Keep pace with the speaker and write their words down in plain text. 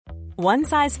One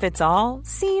size fits all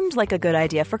seemed like a good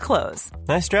idea for clothes.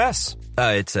 Nice dress.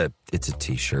 It's a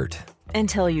t-shirt.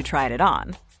 Until you tried it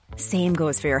on. Same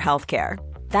goes for your healthcare.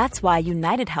 That's why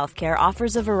United Healthcare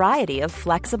offers a variety of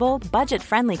flexible,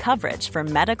 budget-friendly coverage for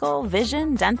medical,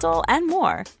 vision, dental, and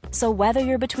more. So whether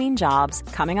you're between jobs,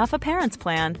 coming off a parent's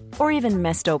plan, or even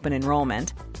missed open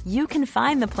enrollment, you can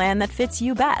find the plan that fits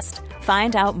you best.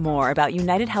 Find out more about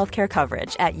United Healthcare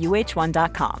coverage at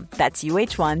uh1.com. That's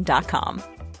uh1.com.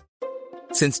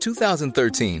 Since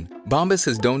 2013, Bombas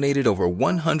has donated over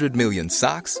 100 million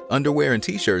socks, underwear, and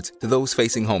T-shirts to those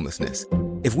facing homelessness.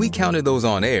 If we counted those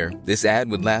on air, this ad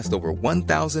would last over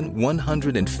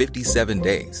 1,157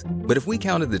 days. But if we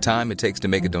counted the time it takes to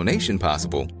make a donation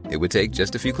possible, it would take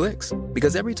just a few clicks.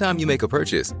 Because every time you make a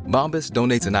purchase, Bombas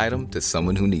donates an item to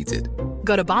someone who needs it.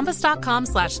 Go to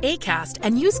bombas.com/ACAST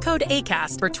and use code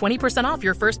ACAST for 20% off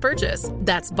your first purchase.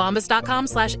 That's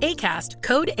bombas.com/ACAST,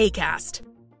 code ACAST.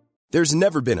 There's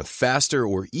never been a faster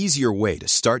or easier way to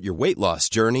start your weight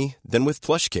loss journey than with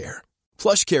PlushCare.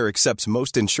 PlushCare accepts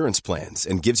most insurance plans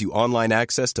and gives you online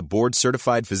access to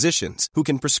board-certified physicians who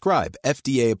can prescribe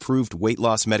FDA-approved weight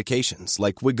loss medications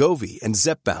like Wegovy and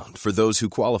Zepbound for those who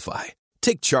qualify.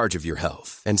 Take charge of your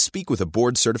health and speak with a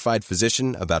board-certified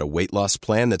physician about a weight loss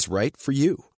plan that's right for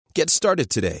you. Get started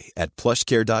today at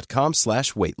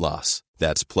plushcare.com/weightloss.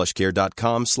 That's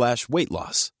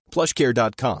plushcare.com/weightloss.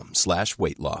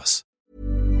 plushcare.com/weightloss.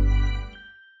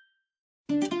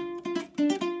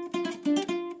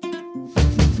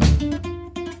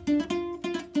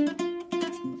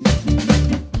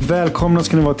 Välkomna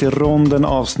ska ni vara till ronden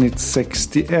avsnitt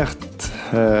 61.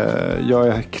 Jag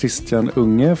är Christian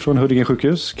Unge från Huddinge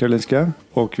sjukhus, Karolinska.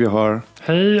 Och vi har...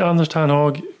 Hej, Anders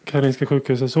Ternhag, Karolinska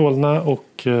sjukhuset Solna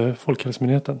och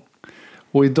Folkhälsomyndigheten.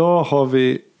 Och idag har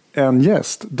vi en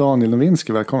gäst, Daniel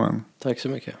Nowinski, välkommen. Tack så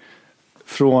mycket.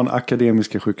 Från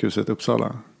Akademiska sjukhuset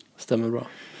Uppsala. Stämmer bra.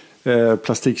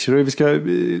 Plastikkirurg. Vi ska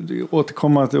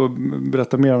återkomma och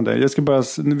berätta mer om det.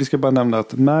 Vi ska bara nämna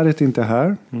att Märit inte är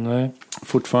här. Nej.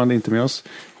 Fortfarande inte med oss.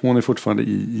 Hon är fortfarande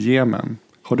i Jemen.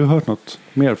 Har du hört något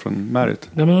mer från Märit?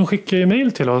 Nej, men hon skickar ju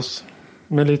mejl till oss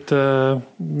med lite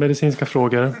medicinska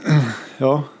frågor.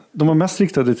 Ja, de var mest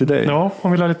riktade till dig. Ja,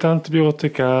 hon vill ha lite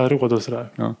antibiotika, råd och sådär.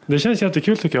 Ja. Det känns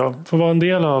jättekul tycker jag. Får vara en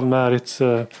del av Märits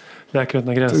Läkare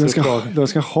utan gränser. Det var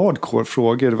ganska hardcore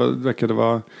frågor. Det verkade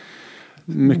vara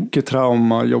mycket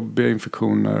trauma, jobbiga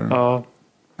infektioner. Ja.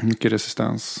 Mycket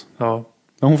resistens. Ja.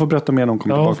 Men hon får berätta mer när hon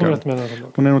kommer tillbaka.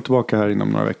 Hon är nog tillbaka här inom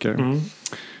några veckor. Mm.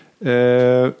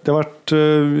 Det har varit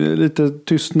lite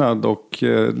tystnad och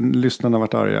lyssnarna har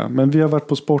varit arga. Men vi har varit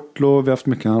på sportlov, vi har haft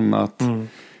mycket annat. Mm.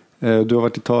 Du har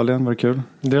varit i Italien, var det kul?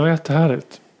 Det var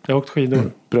jättehärligt. Jag har åkt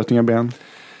skidor. Bröt inga ben?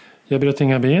 Jag bröt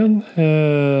inga ben.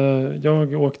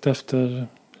 Jag åkte efter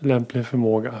lämplig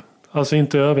förmåga. Alltså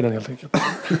inte över den helt enkelt.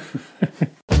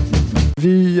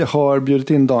 Vi har bjudit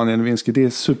in Daniel Nowinski. Det är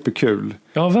superkul.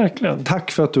 Ja, verkligen.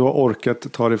 Tack för att du har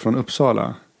orkat ta dig från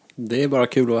Uppsala. Det är bara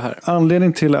kul att vara här.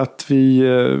 Anledningen till att vi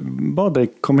bad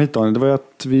dig komma hit, Daniel, det var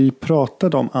att vi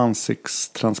pratade om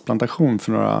ansiktstransplantation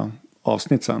för några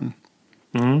avsnitt sedan.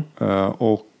 Mm.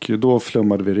 Och då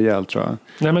flummade vi rejält, tror jag.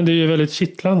 Nej, men det är ju väldigt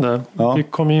kittlande. Ja. Vi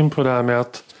kom in på det här med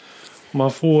att om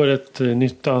man får ett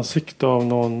nytt ansikte av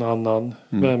någon annan,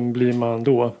 vem blir man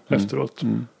då efteråt?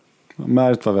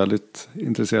 Märit var väldigt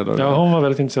intresserad av det. Ja, hon var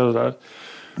väldigt intresserad av det där.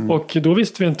 Och då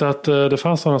visste vi inte att det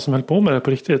fanns några som höll på med det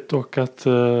på riktigt. Och att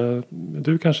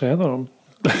du kanske är en av dem.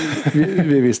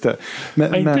 vi visste.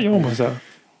 Men, inte jag, måste säga.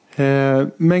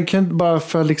 Men kan bara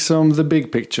för liksom the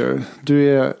big picture. Du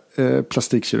är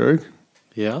plastikkirurg.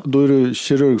 Ja. Då är du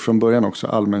kirurg från början också,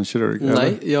 allmän kirurg. Nej,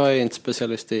 eller? Jag är inte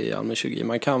specialist i allmän kirurgi.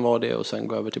 Man kan vara det och sen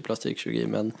gå över till plastikkirurgi.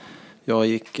 Men jag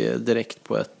gick direkt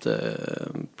på ett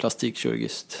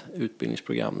plastikkirurgiskt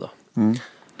utbildningsprogram då. Mm.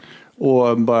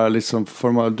 Och bara liksom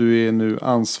du är nu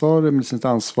medicinskt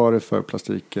ansvarig för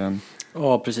plastiken.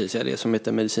 Ja, precis. Jag är det som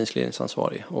heter medicinsk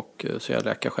ledningsansvarig. Och så är jag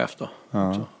läkarchef då.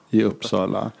 Ja, i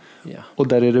Uppsala. Ja. Och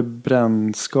där är det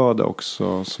brännskada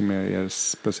också som är er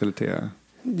specialitet.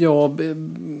 Ja,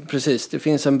 precis. Det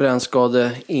finns en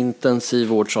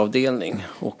brännskadeintensivvårdsavdelning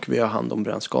och vi har hand om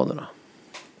brännskadorna.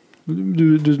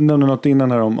 Du nämnde något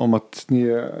innan här om att ni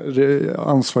är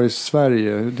ansvarig i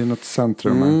Sverige. Det är något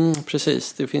centrum.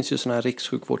 Precis. Det finns ju sådana här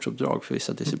rikssjukvårdsuppdrag för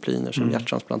vissa discipliner som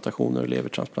hjärttransplantationer,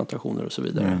 levertransplantationer och så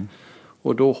vidare.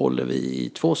 Och då håller vi i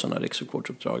 2 sådana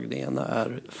rikssjukvårdsuppdrag. Det ena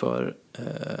är för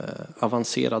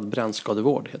avancerad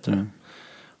brännskadevård heter det.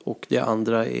 Och det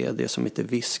andra är det som heter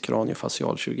viss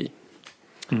kraniofacial kirurgi.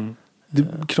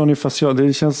 Kraniofacial,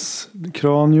 det känns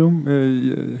kranium,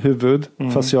 huvud,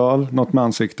 facial, något med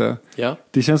ansikte. Ja.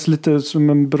 Det känns lite som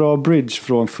en bra bridge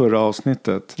från förra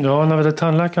avsnittet. Ja, när vi hade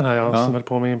tandläkaren här som höll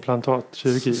på med implantat,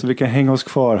 kirurgi. Så vi kan hänga oss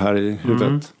kvar här i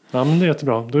huvudet. Ja, men det är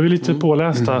jättebra. Då är vi lite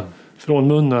pålästa från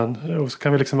munnen och så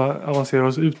kan vi liksom avancera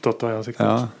oss utåt då i ansiktet.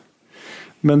 Ja.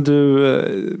 Men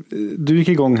du gick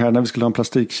igång här när vi skulle ha en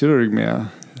plastikkirurg med.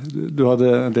 Du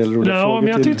hade en del roliga frågor. Ja,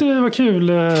 men jag tyckte det var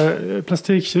kul.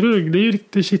 Plastikkirurg, det är ju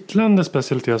riktigt kittlande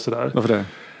specialitet sådär. Varför det? Nej,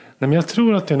 men jag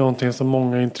tror att det är någonting som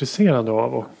många är intresserade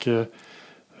av och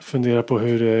funderar på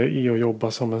hur det är att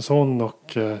jobba som en sån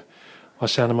och vad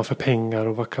tjänar man för pengar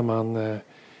och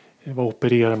vad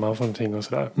opererar man för någonting och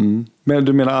sådär. Men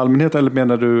du menar allmänhet eller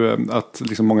menar du att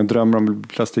liksom många drömmer om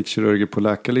plastikkirurger på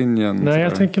läkarlinjen? Nej,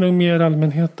 jag tänker nog mer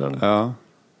allmänheten. Ja.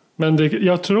 Men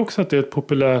jag tror också att det är ett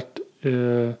populärt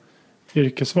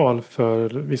yrkesval för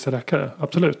vissa läkare.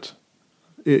 Absolut.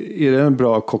 Är det en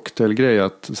bra cocktailgrej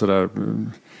att sådär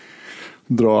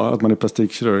dra att man är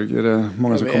plastikkirurg? Är det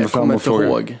många som kommer fram och frågar? Jag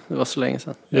kommer inte ihåg. Det var så länge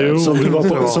sedan. Jo,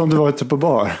 som du var ute på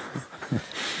bar.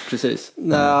 Precis.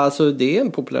 Nej, alltså det är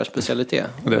en populär specialitet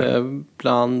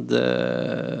bland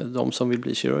de som vill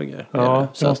bli kirurger. Ja,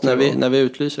 så att när vi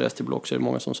utlyser ST-block så är det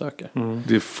många som söker.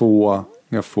 Det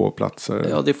är få platser.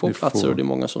 Ja, det är få platser och det är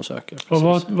många som söker.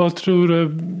 Och vad tror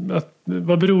du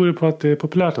vad beror det på att det är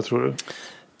populärt, tror du?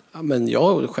 Ja, men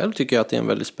jag själv tycker att det är en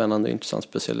väldigt spännande och intressant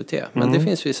specialitet. Men det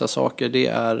finns vissa saker. Det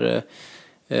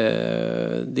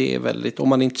är väldigt, om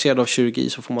man är intresserad av kirurgi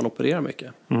så får man operera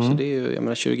mycket. Så det är ju, jag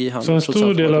menar, kirurgi handlar. Så en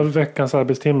stor del av veckans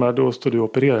arbetstimmar då står du och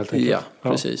opererar helt enkelt? Ja,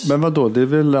 precis. Men vadå, det är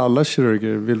väl alla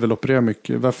kirurger vill väl operera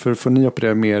mycket. Varför får ni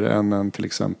operera mer än en till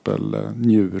exempel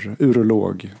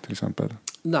urolog till exempel?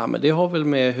 Nej, men det har väl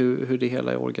med hur det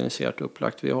hela är organiserat och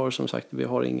upplagt. Vi har som sagt,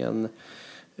 ingen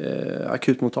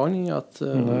akutmottagning att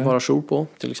vara jour på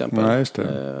till exempel. Nej, just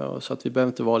det. Så att vi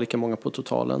behöver inte vara lika många på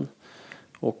totalen.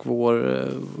 Och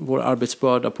vår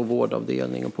arbetsbörda på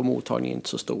vårdavdelning och på mottagning är inte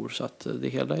så stor. Så att det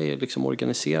hela är liksom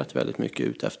organiserat väldigt mycket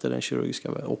ut efter den kirurgiska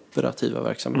operativa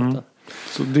verksamheten.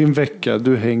 Så din vecka,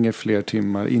 du hänger fler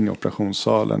timmar in i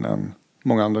operationssalen än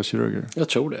många andra kirurger? Jag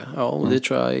tror det. Ja, och det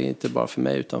tror jag inte bara för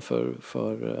mig utan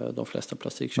för de flesta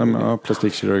plastikkirurger. Ja,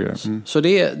 plastikkirurger. Så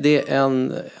det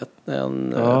är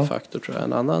en faktor, tror jag.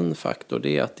 En annan faktor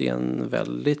det är att det är en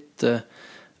väldigt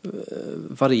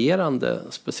varierande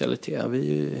specialitet.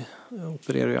 Vi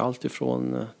opererar ju allt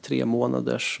ifrån 3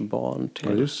 månaders barn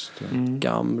till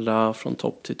gamla från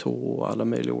topp till tå och alla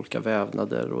möjliga olika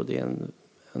vävnader, och det är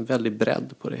en väldig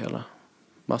bredd på det hela.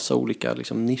 Massa olika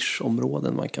liksom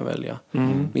nischområden man kan välja.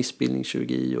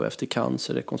 Missbildningskirurgi och efter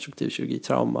cancer, rekonstruktiv kirurgi,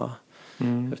 trauma,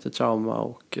 efter trauma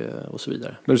och så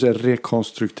vidare. När du säger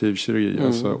rekonstruktiv kirurgi,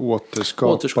 alltså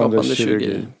återskapande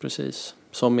kirurgi. Precis.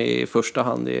 Som i första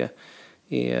hand är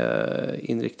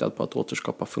inriktad på att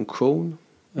återskapa funktion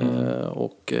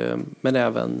men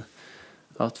även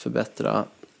att förbättra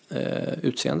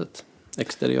utseendet,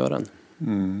 exteriören.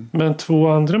 Men 2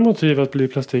 andra motiv att bli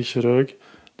plastikkirurg,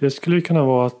 det skulle ju kunna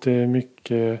vara att det är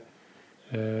mycket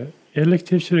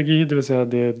elektiv kirurgi, det vill säga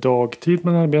det är dagtid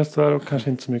man arbetar och kanske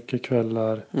inte så mycket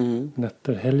kvällar,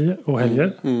 nätter, helger.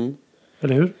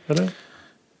 Eller hur? Eller?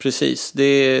 Precis,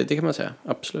 det kan man säga,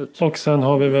 absolut. Och sen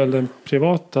har vi väl den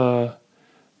privata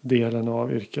delen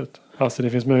av yrket. Alltså det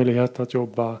finns möjlighet att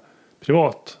jobba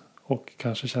privat och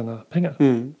kanske tjäna pengar.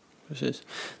 Precis.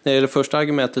 När det gäller första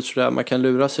argumentet så där man kan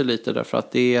lura sig lite därför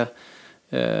att det är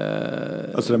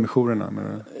alltså remissionerna med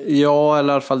det. Ja, eller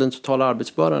i alla fall den totala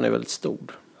arbetsbördan är väldigt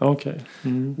stor. Okay.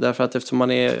 Därför att eftersom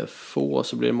man är få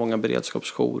så blir det många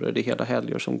beredskapsjourer, det är hela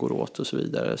helger som går åt och så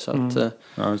vidare. Så att,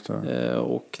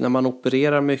 och när man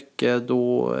opererar mycket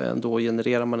då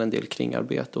genererar man en del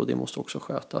kringarbete och det måste också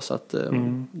skötas. Så att,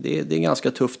 det är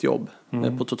ganska tufft jobb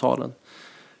på totalen.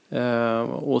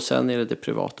 Och sen är det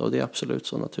privata, och det är absolut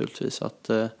så naturligtvis att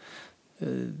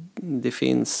det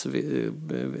finns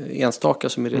enstaka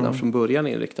som är redan från början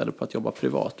inriktade på att jobba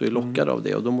privat och är lockade av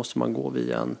det, och då måste man gå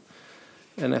via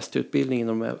en ST-utbildning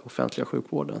inom den offentliga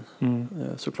sjukvården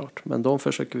såklart. Men de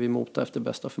försöker vi mota efter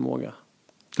bästa förmåga.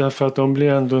 Därför att de blir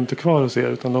ändå inte kvar hos er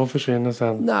utan de försvinner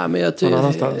sen någon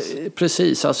annanstans.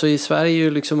 Precis, alltså i Sverige är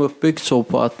ju liksom uppbyggt så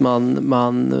på att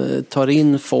man tar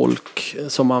in folk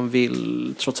som man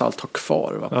vill trots allt ha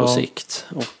kvar på sikt.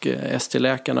 Och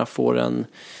ST-läkarna får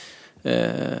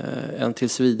en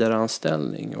tillsvidare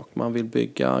anställning och man vill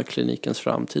bygga klinikens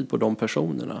framtid på de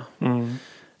personerna.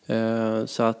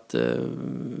 Så att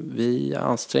vi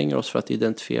anstränger oss för att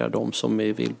identifiera de som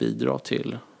vill bidra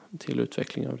till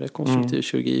utvecklingen av rekonstruktiv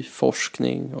kirurgi,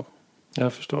 forskning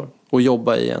jag förstår. Och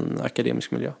jobba i en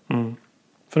akademisk miljö.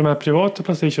 För de här privata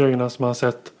plastikkirurgerna som har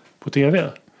sett på tv.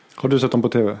 Har du sett dem på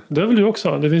tv? Det vill du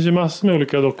också. Det finns ju massor med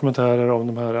olika dokumentärer om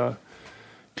de här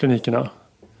klinikerna.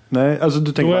 Nej, alltså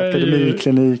du tänker på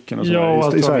akademikliniken och så. Ja, och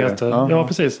allt vad Sverige. det heter. Ja,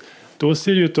 precis. Då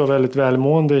ser det ut att vara väldigt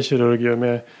välmående kirurger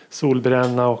med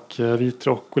solbränna och vit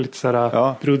rock och lite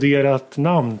sådär broderat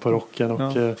namn på rocken.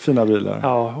 Och, fina bilar.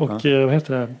 Ja, och vad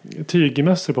heter det?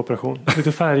 Tygmössor på operation.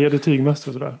 Lite färgade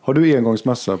tygmössor och sådär. Har du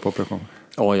engångsmössa på operation?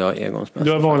 Ja, jag har engångsmössa.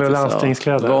 Du har vanliga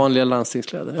landstingskläder? Ja, vanliga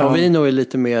landstingskläder. Ja, vi är nog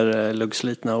lite mer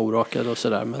luggslitna och orakade och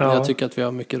sådär. Men jag tycker att vi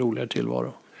har mycket roligare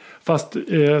tillvaro. Fast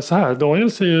så här,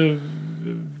 Daniel ser ju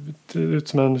ut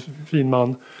som en fin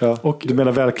man. Ja, och du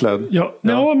menar välklädd? Ja,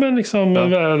 men liksom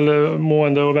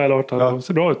välmående och välartad och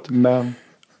ser bra ut. Men?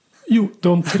 Jo,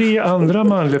 de 3 andra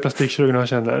manliga plastikkirurgerna jag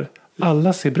känner,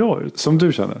 alla ser bra ut. Som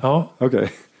du känner? Ja.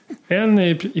 Okej. En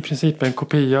är i princip en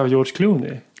kopia av George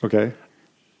Clooney. Okej.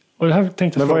 Och det här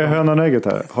tänkte jag. Men vad är hönan och ägget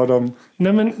här? Har de...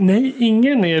 Nej,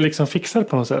 ingen är liksom fixad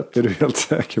på något sätt. Är du helt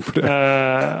säker på det?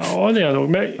 Ja, det är jag nog.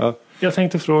 Men jag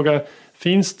tänkte fråga,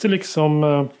 finns det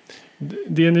liksom...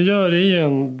 Det ni gör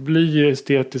blir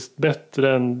estetiskt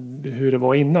bättre än hur det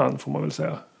var innan, får man väl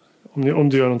säga. Om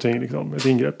du gör någonting, liksom, ett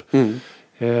ingrepp.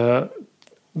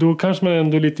 Då kanske man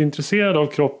ändå är lite intresserad av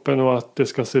kroppen och att det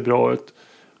ska se bra ut.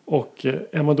 Och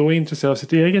är man då intresserad av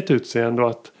sitt eget utseende och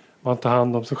att man tar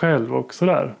hand om sig själv och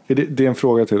sådär. Det är en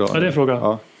fråga till då? Ja, det är en fråga.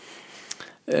 Ja.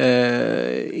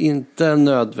 Inte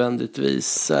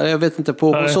nödvändigtvis. Jag vet inte,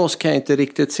 hos oss kan jag inte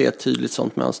riktigt se ett tydligt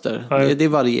sånt mönster. Det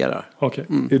varierar. Okay.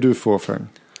 Är du fåfäng?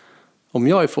 Om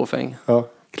jag är fåfäng? Ja,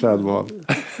 klädval.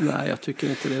 Nej, jag tycker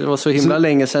inte det. Det var så himla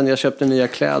länge sedan jag köpte nya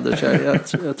kläder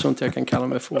så jag tror inte jag kan kalla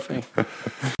mig fåfäng.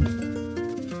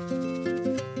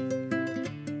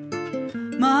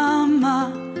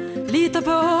 Mamma, lita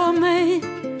på mig.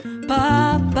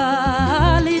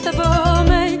 Pappa, lita på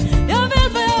mig. Jag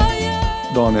vet vad jag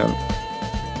gör. Daniel,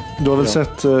 du har väl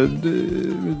sett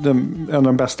en av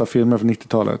de bästa filmerna från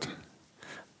 90-talet?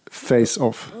 Face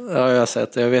Off. Ja, jag har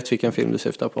sett. Jag vet vilken film du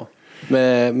syftar på.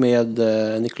 Med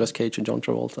Nicolas Cage och John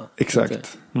Travolta.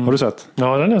 Exakt. Har du sett?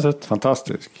 Ja, den har jag sett.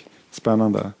 Fantastisk.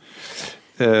 Spännande.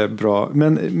 Bra.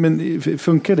 Men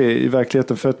funkar det i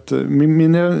verkligheten? För att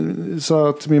jag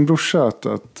sa till min brorsa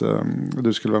att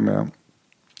du skulle vara med.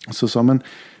 Så sa men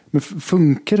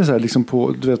funkar det så här liksom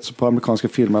på amerikanska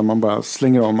filmer, man bara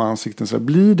slänger om ansikten så här,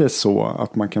 blir det så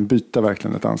att man kan byta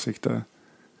verkligen ett ansikte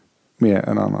med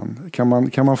en annan?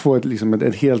 Kan man få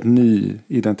ett helt ny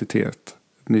identitet,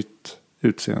 ett nytt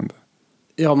utseende?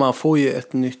 Ja, man får ju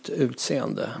ett nytt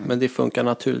utseende, men det funkar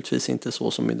naturligtvis inte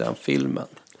så som i den filmen.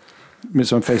 Men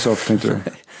som Face-Off tänkte du?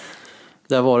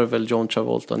 Där var det väl John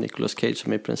Travolta och Nicolas Cage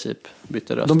som i princip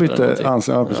bytte röst. De bytte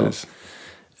ansikte, ja precis.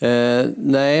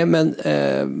 Nej, men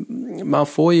man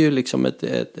får ju liksom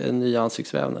en ny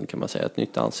ansiktsvävnad kan man säga, ett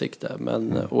nytt ansikte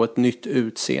och ett nytt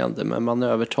utseende, men man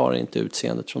övertar inte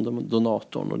utseendet från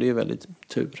donatorn och det är väldigt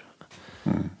tur.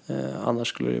 Annars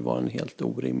skulle det vara en helt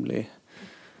orimlig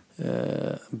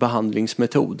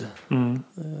behandlingsmetod.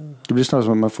 Det blir snarare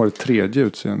som att man får ett tredje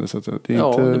utseende så att det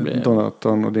är inte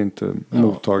donatorn och det är inte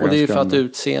mottagaren. Och det är för att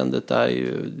utseendet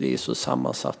det är så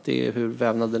sammansatt. Det är hur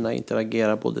vävnaderna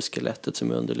interagerar, både skelettet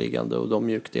som är underliggande och de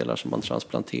mjukdelar som man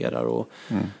transplanterar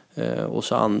och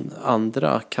så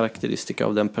andra karaktäristika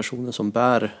av den personen som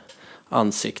bär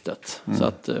ansiktet. Så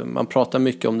att man pratar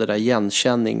mycket om det där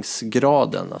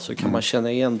igenkänningsgraden. Alltså kan man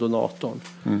känna igen donatorn?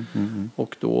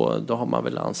 Och då har man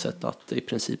väl ansett att i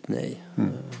princip nej.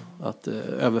 Att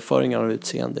överföringen av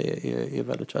utseende är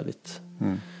väldigt, väldigt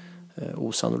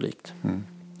osannolikt.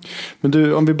 Men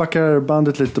du, om vi backar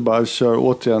bandet lite bara, kör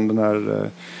återigen den här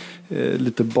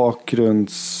lite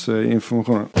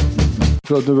bakgrundsinformationen.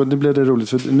 För nu blev det roligt,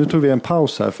 för nu tog vi en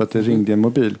paus här för att det ringde en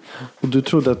mobil. Och du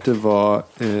trodde att det var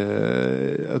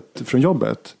från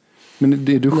jobbet. Men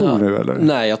det är du jour nu eller?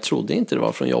 Nej, jag trodde inte det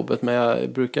var från jobbet. Men jag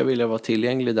brukar vilja vara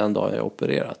tillgänglig den dag jag är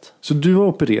opererat. Så du har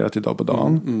opererat idag på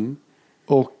dagen?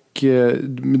 Och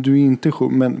du är inte jour,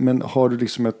 men har du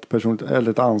liksom ett personligt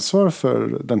eller ett ansvar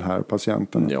för den här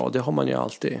patienten? Ja, det har man ju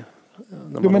alltid.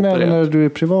 Men även när du är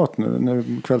privat nu, när det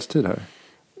är kvällstid här?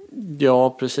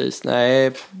 Ja, precis.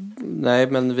 Nej,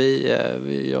 men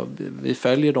vi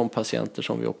följer de patienter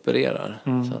som vi opererar.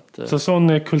 Så sån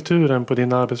är kulturen på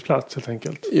din arbetsplats helt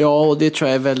enkelt? Ja, och det tror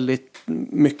jag är väldigt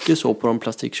mycket så på de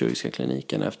plastikkirurgiska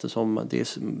klinikerna eftersom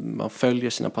man följer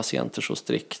sina patienter så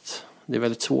strikt. Det är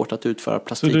väldigt svårt att utföra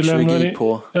plastikkirurgi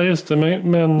på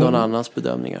någon annans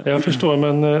bedömningar. Jag förstår,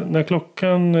 men när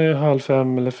klockan är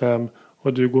 4:30 eller 5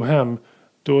 och du går hem,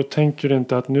 då tänker du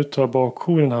inte att nu tar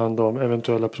bakjouren hand om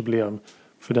eventuella problem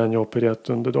för den jag opererat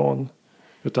under dagen.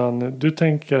 Utan du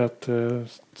tänker att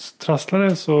trasslar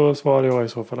det så svarar jag i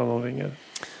så fall om någon ringer.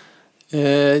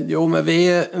 Jo, men vi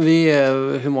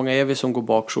är, hur många är vi som går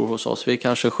bakjour hos oss? Vi är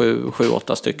kanske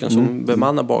 7-8 stycken som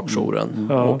bemannar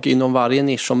bakjouren. Och inom varje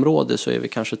nischområde så är vi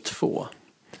kanske 2.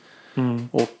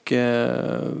 Och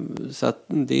så att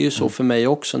det är ju så för mig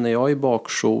också när jag är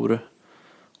bakjour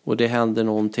och det händer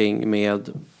någonting med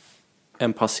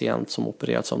en patient som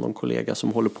opererats av någon kollega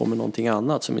som håller på med någonting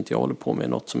annat som inte jag håller på med,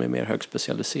 något som är mer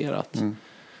högspecialiserat.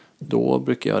 Då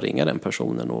brukar jag ringa den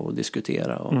personen och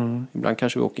diskutera. Och ibland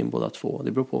kanske vi åker in båda två.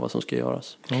 Det beror på vad som ska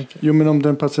göras. Okay. Jo, men om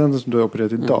den patienten som du har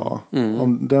opererat idag.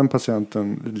 Om den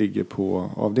patienten ligger på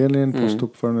avdelningen, på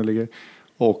stoppföraren ligger.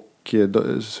 Och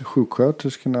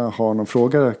sjuksköterskorna har någon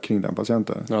fråga kring den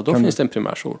patienten. Ja, då finns det en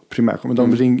primärjour.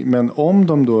 Men, men om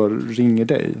de då ringer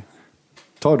dig.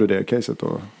 Tar du det caset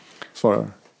och svarar?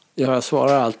 Ja, jag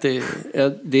svarar alltid.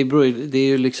 Det är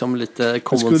ju liksom lite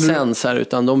common sense här.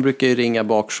 Utan de brukar ju ringa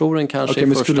bakjouren kanske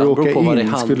i första. Beror på vad det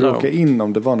handlar om. Skulle du åka in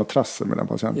om det var något trassel med den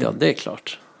patienten? Ja, det är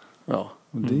klart. Ja.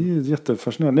 Det är ju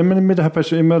jättefascinerande. Nej, men med det här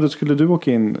personmötet skulle du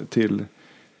åka in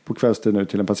på kvällstid nu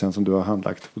till en patient som du har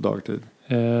handlagt på dagtid?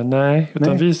 Nej,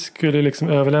 utan vi skulle liksom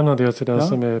överlämna det till den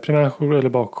som är primärjour eller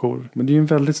bakjour. Men det är ju en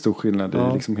väldigt stor skillnad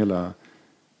i liksom hela...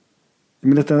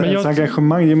 Men det är ett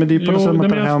engagemang, men det är på något sätt man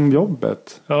tar hem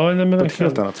jobbet. Ja, nej, men på ett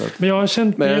helt annat sätt. Men jag har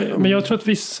känt, men jag tror att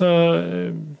vissa,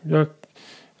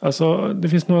 alltså det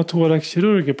finns några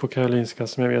thoraxkirurger på Karolinska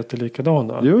som jag vet är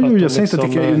likadana. Jo, jag säger inte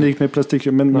att det är unikt med plastik,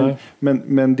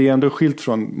 men det är ändå skilt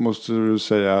från, måste du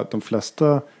säga, de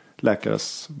flesta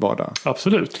läkares vardag.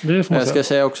 Absolut, det får man jag ska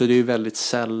säga också, det är ju väldigt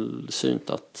sällsynt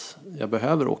att jag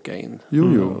behöver åka in.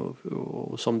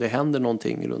 Och som det händer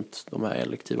någonting runt de här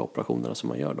elektiva operationerna som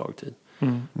man gör dagtid.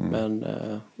 Men,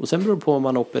 och sen beror det på om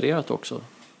man har opererat också.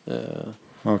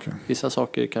 Vissa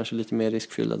saker är kanske lite mer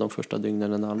riskfyllda de första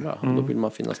dygnen än andra. Och då vill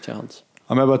man finnas till hands.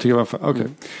 Ja, men jag bara tycker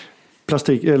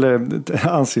plastik eller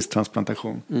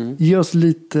ansiktstransplantation. Ge oss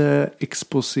lite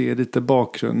exposé, lite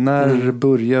bakgrund. När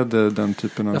började den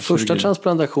typen av kirurgi? Första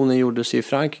transplantationen gjordes i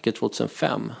Frankrike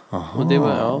 2005. Och det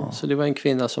var, så det var en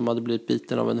kvinna som hade blivit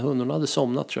biten av en hund. Hon hade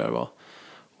somnat, tror jag det var.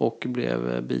 Och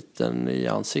blev biten i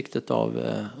ansiktet av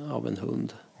en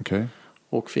hund. Okay.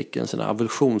 Och fick en sån här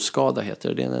avulsionsskada, heter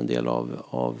det. Det är en del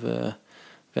av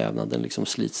vävnaden liksom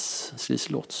slits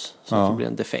lots. Så det blir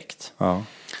en defekt. Ja.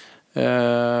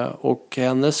 Och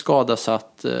hennes skada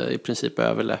satt i princip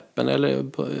över läppen eller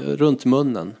runt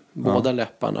munnen, båda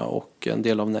läpparna och en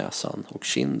del av näsan och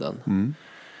kinden.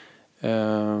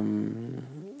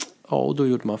 Och då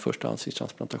gjorde man första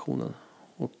ansiktstransplantationen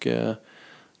och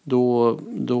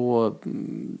då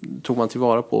tog man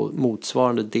tillvara på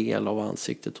motsvarande del av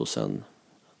ansiktet hos en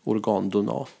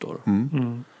organdonator.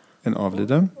 En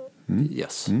avliden?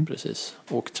 Yes, precis.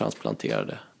 Och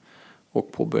transplanterade.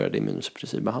 Och påbörjade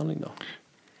immunsuppressiv behandling då.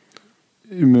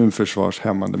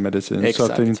 Immunförsvarshämmande medicin. Exakt.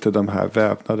 Så att det inte de här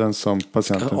vävnaden som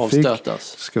patienten fick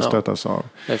ska stötas av.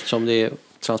 Eftersom det är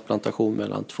transplantation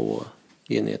mellan 2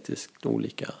 genetiskt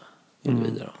olika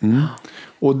individer.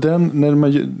 Och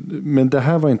men det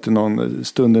här var inte någon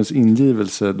stundens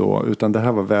ingivelse då, utan det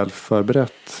här var väl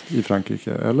förberett i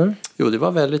Frankrike, eller? Jo, det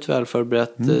var väldigt väl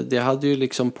förberett. Det hade ju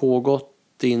liksom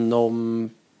pågått inom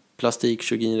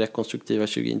plastikkirurgin, rekonstruktiva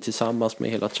kirurgin tillsammans med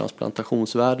hela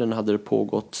transplantationsvärlden hade det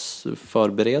pågått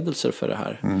förberedelser för det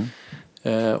här.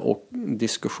 Och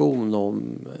diskussion om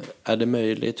är det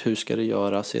möjligt, hur ska det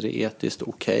göras, är det etiskt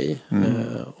okej?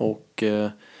 Och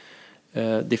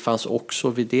det fanns också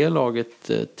vid det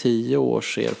laget 10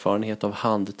 års erfarenhet av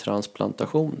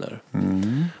handtransplantationer.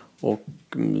 Och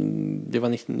det var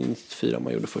 1994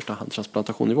 man gjorde första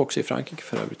handtransplantation. Det var också i Frankrike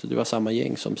för övrigt. Det var samma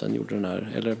gäng som sen gjorde den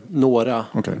här, eller några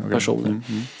personer.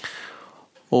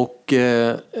 Och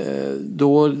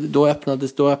då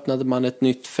öppnade man ett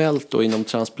nytt fält då inom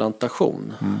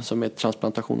transplantation. Som är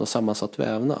transplantation av sammansatt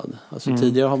vävnad. Alltså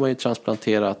tidigare har man ju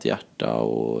transplanterat hjärta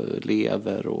och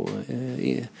lever och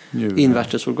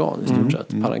invärtesorgan i stort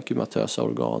sett. Parenkymatösa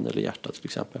organ eller hjärta till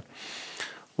exempel.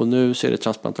 Och nu ser det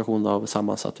transplantation av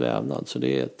sammansatt vävnad. Så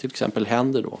det är till exempel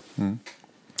händer då.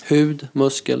 Hud,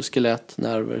 muskel, skelett,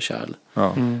 nerver, kärl.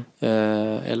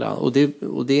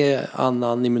 Och det är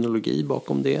annan immunologi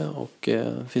bakom det. Och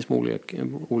det finns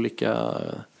olika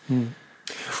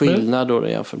skillnader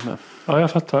jämfört med. Ja,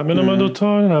 jag fattar. Men om man då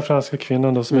tar den här franska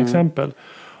kvinnan då som exempel.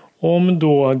 Om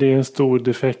då det är en stor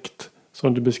defekt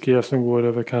som du beskrev som går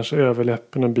över kanske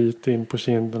överläppen och biter in på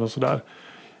kinden och sådär.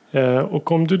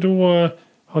 Och om du då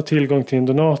har tillgång till en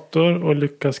donator och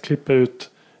lyckas klippa ut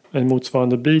en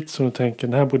motsvarande bit som du tänker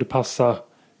den här borde passa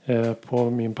på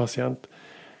min patient.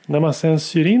 När man sen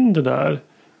syr in det där,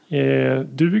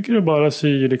 duger det bara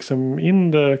sy liksom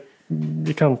in det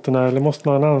i kanterna eller måste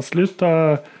man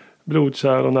ansluta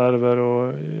blodkärl och nerver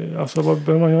och alltså vad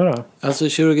behöver man göra? Alltså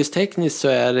kirurgiskt tekniskt så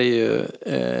är det ju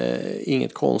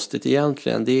inget konstigt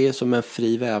egentligen. Det är som en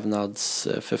fri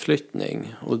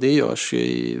vävnadsförflyttning och det görs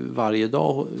ju varje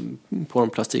dag på de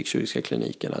plastikkirurgiska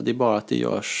klinikerna. Det är bara att det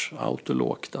görs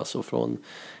autologt, alltså från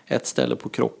ett ställe på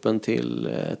kroppen till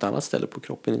ett annat ställe på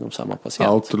kroppen inom samma patient.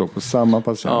 Autolog på samma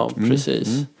patient. Ja, precis.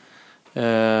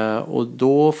 Och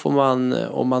då får man,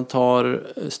 om man tar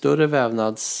större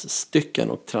vävnadsstycken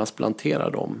och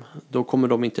transplanterar dem, då kommer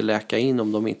de inte läka in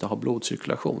om de inte har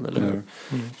blodcirkulation, eller hur?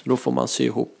 Så då får man sy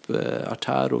ihop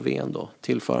artär och ven då,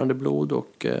 tillförande blod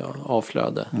och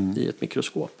avflöde i ett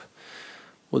mikroskop.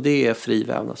 Och det är fri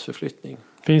vävnadsförflyttning.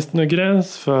 Finns det någon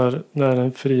gräns för när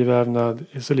en frivävnad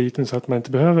är så liten så att man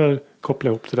inte behöver koppla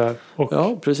ihop det där? Och...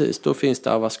 Ja, precis. Då finns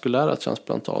det avaskulära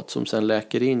transplantat som sen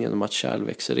läker in genom att kärl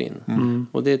växer in.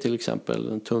 Och det är till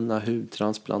exempel en tunna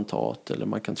hudtransplantat, eller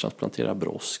man kan transplantera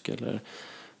brosk, eller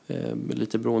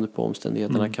lite beroende på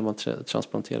omständigheterna kan man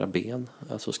transplantera ben,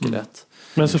 alltså skelett.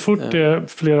 Men så fort det är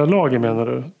flera lager, menar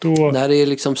du? Då... När det är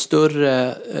liksom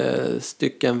större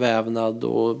stycken vävnad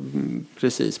och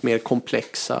precis mer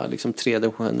komplexa, liksom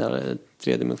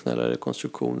tredimensionella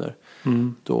rekonstruktioner,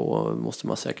 då måste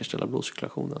man säkerställa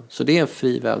blodcirkulationen. Så det är en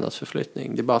fri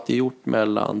vävnadsförflyttning. Det är bara att det är gjort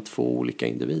mellan två olika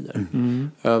individer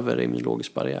över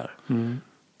immunologisk barriär.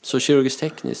 Så kirurgiskt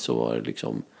tekniskt så var det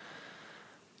liksom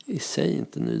i sig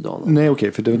inte nydanande. Nej,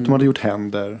 okej, för de hade gjort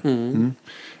händer.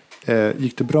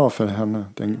 Gick det bra för henne,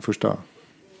 den första?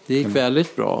 Det gick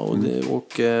väldigt bra.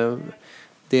 Och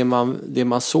det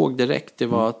man såg direkt, det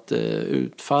var att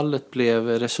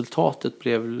resultatet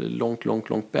blev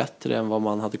långt bättre än vad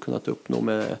man hade kunnat uppnå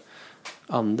med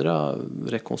andra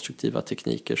rekonstruktiva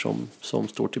tekniker som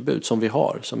står till bud, som vi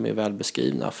har, som är väl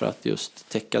beskrivna för att just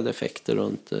täcka defekter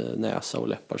runt näsa och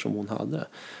läppar som hon hade.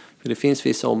 För det finns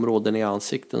vissa områden i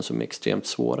ansikten som är extremt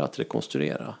svåra att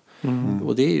rekonstruera.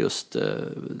 Och det är just,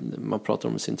 man pratar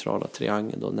om den centrala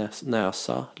triangeln då,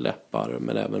 näsa, läppar,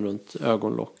 men även runt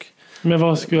ögonlock. Men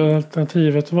vad skulle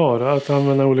alternativet vara? Att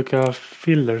använda olika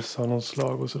fillers av någon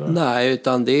slag och sådär? Nej,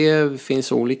 utan det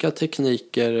finns olika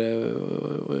tekniker.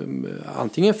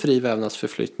 Antingen fri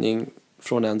vävnadsförflyttning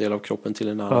från en del av kroppen till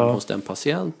en annan hos den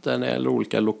patienten, eller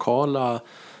olika lokala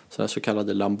så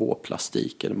kallade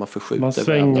lambåplastiker där man förskjuter man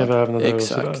svänger vävnader.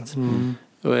 Exakt.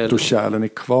 Då kärlen är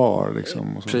kvar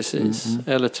liksom. Och så. Precis.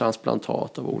 Eller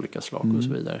transplantat av olika slag och så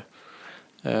vidare.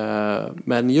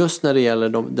 Men just när det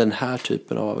gäller den här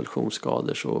typen av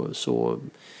avulsionsskador så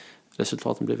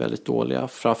resultaten blir väldigt dåliga.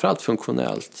 Framförallt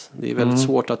funktionellt. Det är väldigt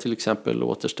svårt att till exempel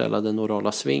återställa den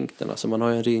orala svinkten. Alltså man har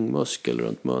ju en ringmuskel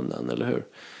runt munnen, eller hur?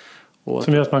 Och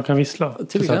som gör att man kan vissla.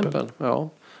 Till exempel, ja.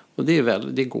 Och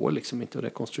det går liksom inte att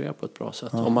rekonstruera på ett bra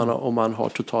sätt om man har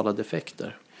totala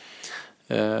defekter.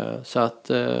 Så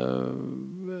att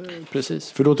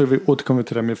precis. För då återkommer vi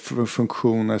till det med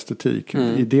funktion och estetik.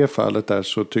 I det fallet där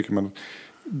så tycker man,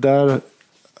 där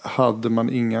hade man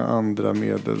inga andra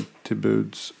medel till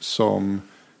buds som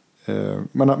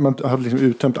man hade liksom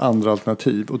uttömt andra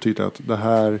alternativ och tyckte att det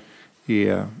här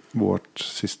är vårt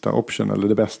sista option, eller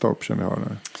det bästa option vi har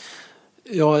nu.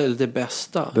 Ja, eller det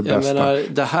bästa. Jag menar,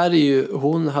 det här är ju,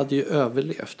 hon hade ju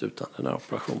överlevt utan den här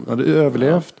operationen. Hade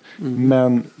överlevt,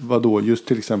 men vad då? Just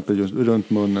till exempel just runt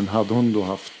munnen hade hon då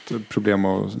haft problem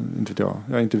att, inte vet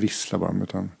jag inte vissla bara,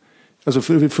 utan alltså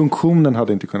funktionen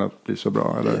hade inte kunnat bli så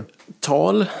bra, eller?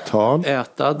 Tal.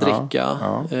 Äta, dricka,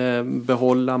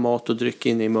 behålla mat och dryck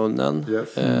inne i munnen,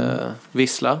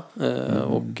 vissla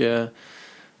och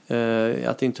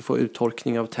att inte få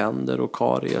uttorkning av tänder och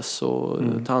karies och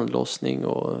tandlossning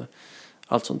och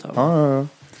allt sånt här. Ja.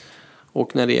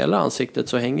 Och när det gäller ansiktet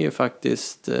så hänger ju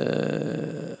faktiskt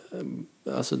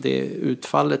alltså det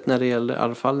utfallet när det gäller, i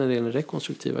alla fall när det gäller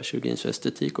rekonstruktiva kirurgin, så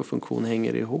estetik och funktion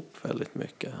hänger ihop väldigt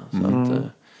mycket. Så att, det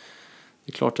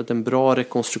är klart att en bra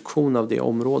rekonstruktion av det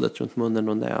området runt munnen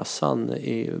och näsan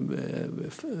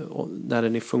när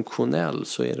den är funktionell,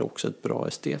 så är det också ett bra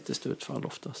estetiskt utfall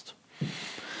oftast.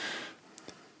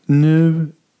 Nu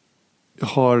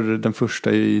har den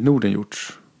första i Norden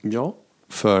gjorts. Ja.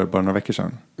 För bara några veckor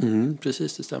sedan.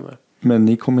 Precis, det stämmer. Men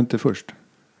ni kom inte först?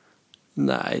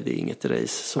 Nej, det är inget race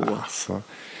så. Alltså.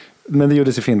 Men det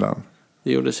gjordes i Finland?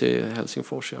 Det gjordes i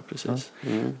Helsingfors, ja, precis.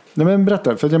 Nej, men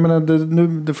berätta, för jag menar,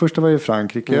 det första var i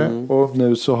Frankrike och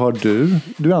nu så har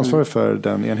du ansvarar för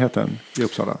den enheten i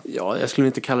Uppsala. Ja, jag skulle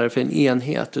inte kalla det för en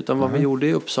enhet, utan vad vi gjorde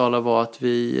i Uppsala var att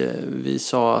vi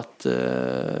sa att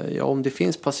om det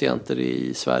finns patienter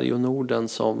i Sverige och Norden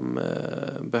som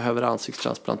behöver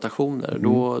ansiktstransplantationer,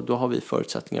 då har vi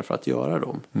förutsättningar för att göra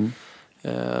dem.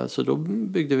 Så då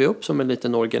byggde vi upp som en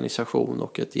liten organisation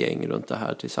och ett gäng runt det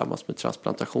här tillsammans med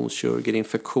transplantationskirurger,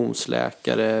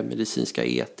 infektionsläkare, medicinska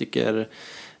etiker,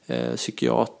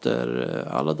 psykiater,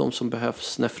 alla de som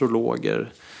behövs,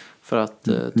 nefrologer för att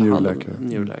ta hand om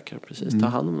njurläkare, precis, ta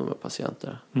hand om de här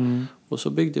patienterna. Och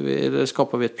så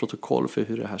skapade vi ett protokoll för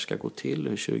hur det här ska gå till,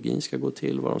 hur kirurgin ska gå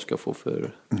till, vad de ska få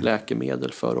för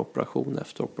läkemedel för operation,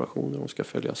 efter operationer, de ska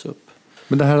följas upp.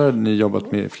 Men det här har ni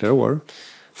jobbat med i flera år?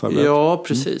 Förberett. Ja,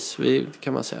 precis. Vi,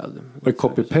 kan man säga. Var det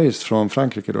copy-paste från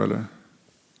Frankrike då, eller?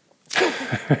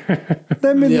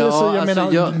 Nej, men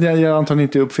jag antar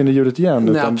inte uppfinner djuret igen.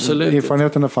 Nej, utan absolut.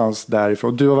 Erfarenheterna fanns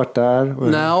därifrån. Du har varit där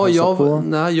och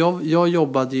jag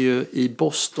jobbade ju i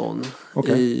Boston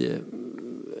i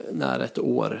nära ett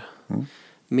år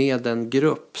med en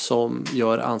grupp som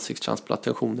gör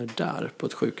ansiktstransplantationer där på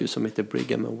ett sjukhus som heter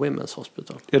Brigham and Women's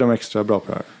Hospital. Är de extra bra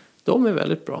på det här? De är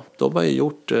väldigt bra. De har ju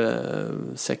gjort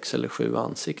 6 eller 7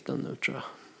 ansikten nu, tror jag.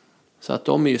 Så att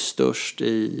de är ju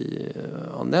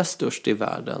näst störst i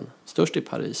världen. Störst i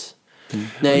Paris.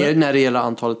 Nej, när det gäller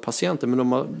antalet patienter.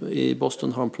 Men i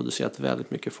Boston har de producerat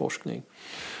väldigt mycket forskning.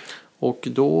 Och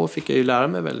då fick jag ju lära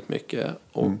mig väldigt mycket.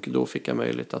 Och då fick jag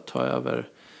möjlighet att ta över.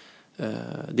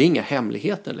 Det är inga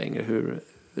hemligheter längre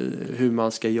hur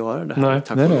man ska göra det här.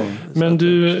 Nej. Men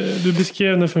du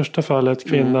beskrev det första fallet,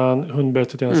 kvinnan,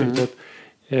 hundbettet i ansiktet.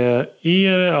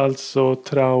 Är det alltså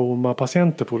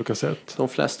traumapatienter på olika sätt? De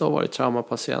flesta har varit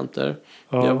traumapatienter.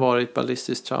 Det har varit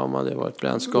ballistiskt trauma, det har varit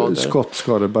brännskador.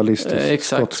 Skottskador, ballistiskt.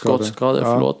 Exakt, skottskador,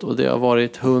 förlåt. Och det har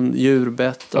varit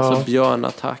djurbett, alltså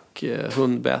björnattack,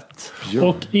 hundbett.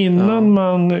 Och innan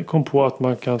man kom på att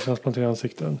man kan transplantera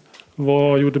ansikten,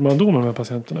 vad gjorde man då med de här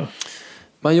patienterna?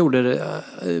 Man gjorde det,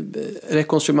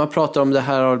 man pratar om det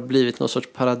här har blivit någon sorts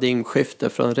paradigmskifte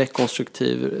från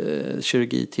rekonstruktiv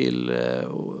kirurgi till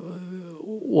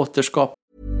återskap.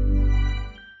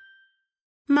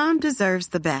 Mom deserves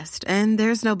the best, and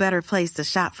there's no better place to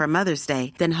shop for Mother's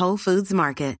Day than Whole Foods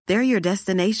Market. They're your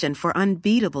destination for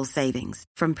unbeatable savings,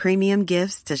 from premium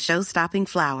gifts to show-stopping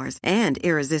flowers and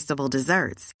irresistible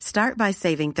desserts. Start by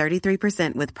saving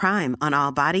 33% with Prime on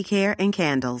all body care and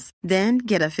candles. Then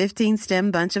get a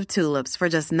 15-stem bunch of tulips for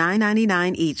just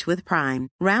 $9.99 each with Prime.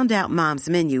 Round out Mom's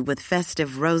menu with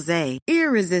festive rosé,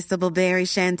 irresistible berry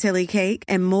chantilly cake,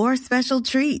 and more special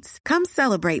treats. Come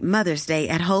celebrate Mother's Day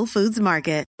at Whole Foods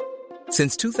Market.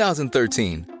 Since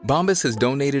 2013, Bombas has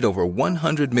donated over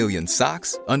 100 million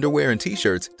socks, underwear, and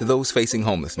T-shirts to those facing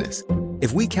homelessness.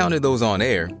 If we counted those on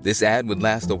air, this ad would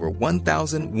last over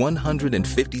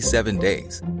 1,157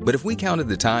 days. But if we counted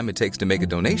the time it takes to make a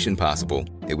donation possible,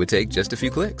 it would take just a few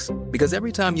clicks. Because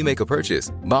every time you make a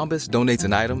purchase, Bombas donates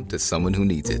an item to someone who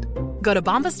needs it. Go to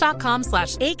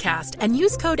bombas.com/ACAST and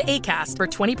use code ACAST for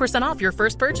 20% off your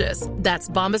first purchase. That's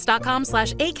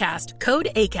bombas.com/ACAST, code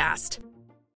ACAST.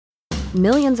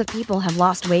 Millions of people have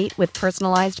lost weight with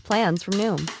personalized plans from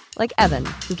Noom. Like Evan,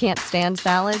 who can't stand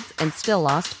salads and still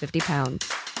lost 50 pounds.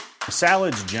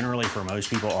 Salads generally for most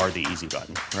people are the easy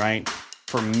button, right?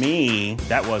 For me,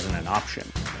 that wasn't an option.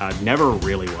 I never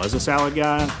really was a salad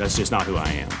guy. That's just not who I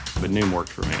am. But Noom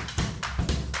worked for me.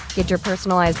 Get your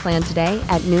personalized plan today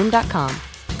at Noom.com.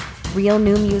 Real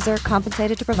Noom user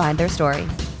compensated to provide their story.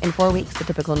 In 4 weeks, the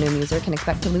typical Noom user can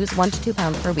expect to lose 1 to 2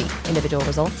 pounds per week. Individual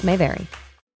results may vary.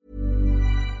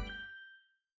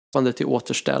 Till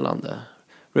återställande.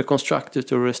 Reconstructive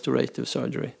to restorative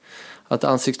surgery. Att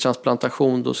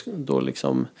ansiktstransplantation då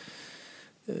liksom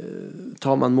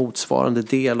tar man motsvarande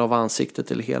del av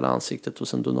ansiktet eller hela ansiktet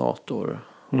hos en donator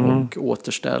och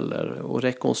återställer, och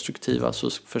rekonstruktiva så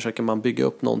försöker man bygga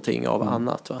upp någonting av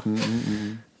annat, va?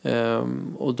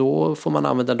 Och då får man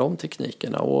använda de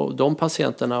teknikerna, och de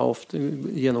patienterna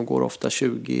genomgår ofta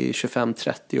 20, 25,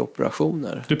 30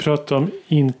 operationer. Du pratar om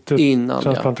inte innan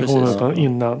transplantationen, utan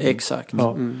innan. Exakt.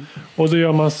 Ja. Och då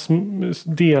gör man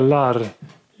delar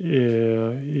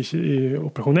i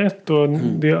operation 1 och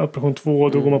operation 2,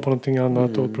 då går man på någonting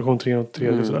annat, och operation 3 och 3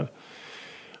 och sådär.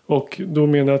 Och då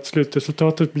menar jag att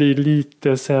slutresultatet blir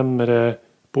lite sämre,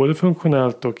 både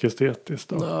funktionellt och estetiskt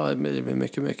då. Ja, det blir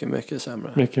mycket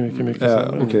sämre. Mycket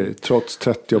sämre. Okej, trots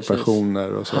 30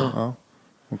 operationer och så. Ja.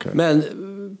 Okay. Men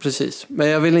precis. Men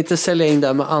jag vill inte sälja in det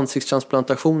här med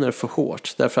ansiktstransplantationer för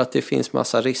hårt. Därför att det finns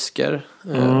massa risker.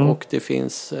 Och det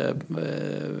finns...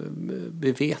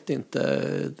 vi vet inte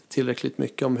tillräckligt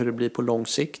mycket om hur det blir på lång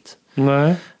sikt.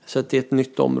 Nej. Så att det är ett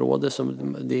nytt område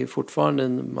som det är fortfarande,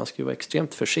 man ska vara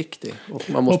extremt försiktig. Och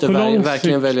man måste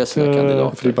verkligen välja sina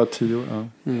kandidater. För det är bara 10 år. Ja.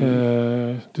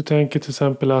 Du tänker till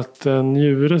exempel att en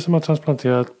njure som har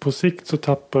transplanterat, på sikt så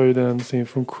tappar ju den sin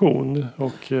funktion.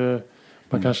 Och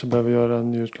man kanske behöver göra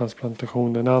en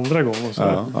njurtransplantation en andra gång. Och så.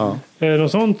 Är det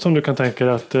något sånt som du kan tänka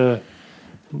dig att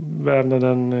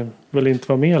vävnaden vill inte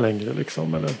vara med längre?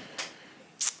 Liksom, eller?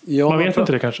 Ja, man vet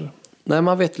inte det kanske? Nej,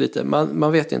 man vet lite.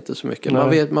 Man vet inte så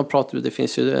mycket. Man pratar, det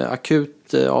finns ju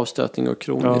akut avstötning och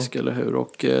kronisk, eller hur?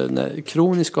 Och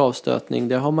kronisk avstötning,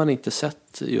 det har man inte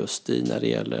sett just när det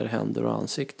gäller händer och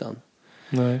ansikten.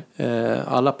 Nej.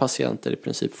 Alla patienter i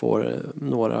princip får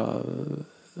några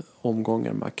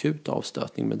omgångar med akut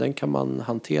avstötning, men den kan man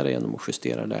hantera genom att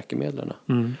justera läkemedlen.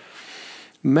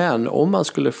 Men om man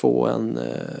skulle få en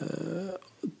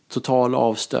total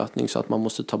avstötning så att man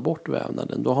måste ta bort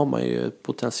vävnaden, då har man ju ett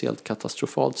potentiellt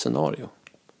katastrofalt scenario.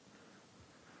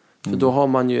 För då har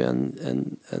man ju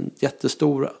en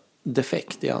jättestor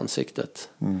defekt i ansiktet.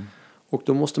 Och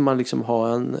då måste man liksom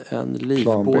ha en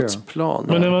livbåtsplan.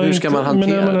 Hur ska man hantera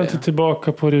det? Men är man inte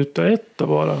tillbaka på ruta 1 då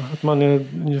bara? Att man är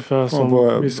ungefär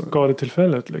som vid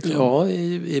skadetillfället? Liksom. Ja,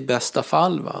 i bästa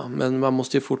fall. Va? Men man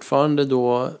måste ju fortfarande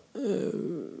då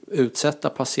utsätta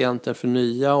patienten för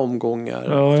nya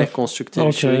omgångar.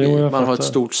 Rekonstruktiv kirurgi. Man har ett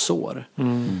stort sår.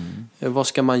 Vad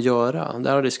ska man göra? Det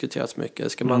har diskuterats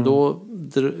mycket. Ska man då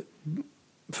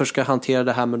försöka hantera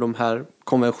det här med de här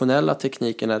konventionella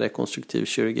teknikerna, rekonstruktiv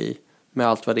kirurgi, med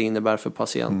allt vad det innebär för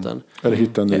patienten. Eller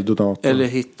hitta en ny donator. Eller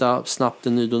hitta snabbt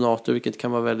en ny donator, vilket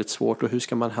kan vara väldigt svårt. Och hur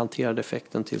ska man hantera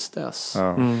defekten tills dess?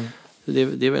 Det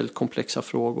är väldigt komplexa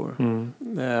frågor.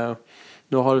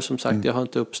 Nu har det som sagt, det har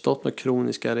inte uppstått några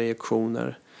kroniska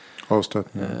reaktioner.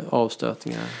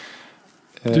 Avstötningar.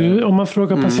 Du, om man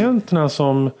frågar patienterna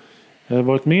som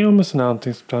varit med om en sån här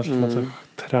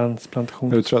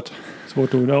antitransplantation. Är du trött?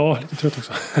 Svårt ord. Ja, lite trött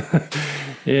också.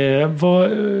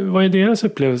 Vad är deras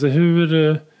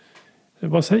upplevelse?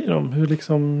 Vad säger de? Hur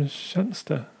liksom känns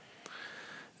det?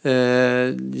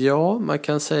 Ja, man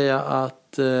kan säga att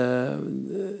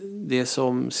det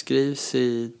som skrivs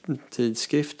i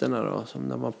tidskrifterna då, som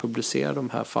när man publicerar de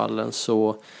här fallen,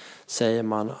 så säger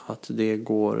man att det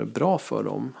går bra för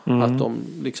dem. Att de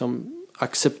liksom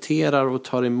accepterar och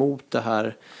tar emot det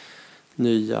här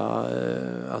nya,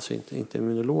 alltså inte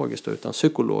immunologiskt utan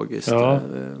psykologiskt,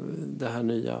 det här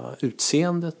nya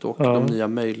utseendet och de nya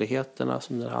möjligheterna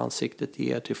som det här ansiktet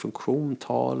ger till funktion,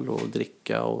 tal och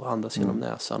dricka och andas genom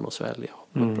näsan och svälja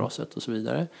på ett bra sätt och så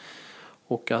vidare.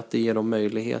 Och att det ger dem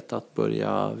möjlighet att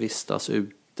börja vistas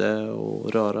ute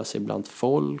och röra sig bland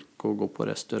folk och gå på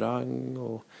restaurang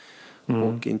och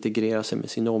integrera sig med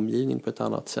sin omgivning på ett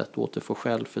annat sätt, återfå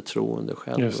självförtroende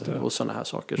och sådana här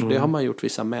saker. Så det har man gjort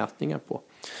vissa mätningar på.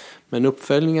 Men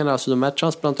uppföljningen, alltså de här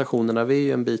transplantationerna, vi är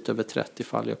ju en bit över 30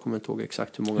 fall, jag kommer inte ihåg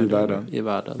exakt hur många i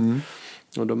världen.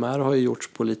 Och de här har ju gjorts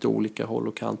på lite olika håll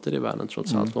och kanter i världen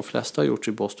trots allt. De flesta har gjorts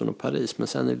i Boston och Paris, men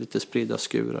sen är det lite spridda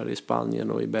skurar i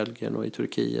Spanien och i Belgien och i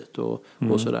Turkiet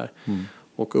och sådär.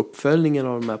 Och uppföljningen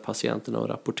av de här patienterna och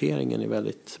rapporteringen är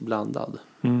väldigt blandad.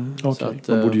 Okay.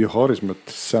 Man borde ju ha det som ett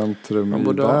centrum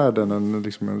i världen, en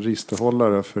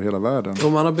registerhållare för hela världen.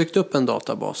 Och man har byggt upp en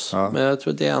databas. Men jag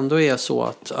tror att det ändå är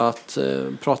så att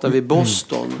pratar vi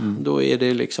Boston, då är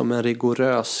det liksom en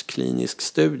rigorös klinisk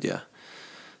studie.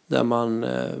 Där man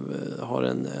har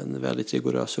en väldigt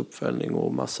rigorös uppföljning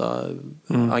och massa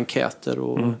enkäter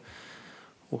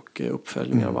och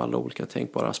uppföljningar av alla olika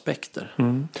tänkbara aspekter.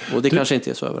 Och det kanske inte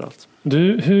är så överallt.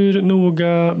 Hur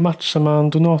noga matchar man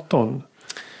donatorn?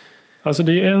 Alltså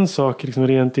det är en sak liksom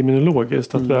rent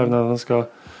immunologiskt att vävnaden ska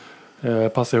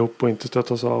passa ihop och inte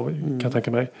stötas av, kan jag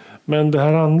tänka mig. Men det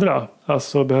här andra,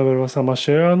 alltså behöver det vara samma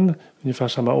kön, ungefär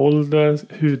samma ålder,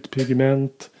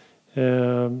 hudpigment,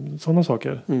 sådana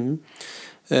saker?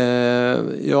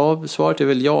 Ja, svaret är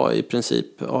väl ja, i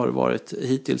princip har varit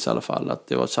hittills i alla fall att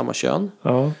det var samma kön.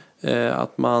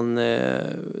 Att man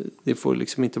det får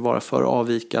liksom inte vara för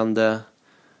avvikande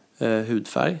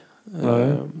hudfärg.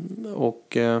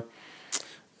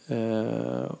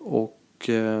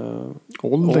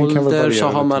 Åldern kan väl variera så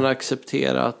har man lite.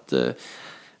 accepterat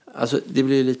alltså det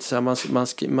blir lite så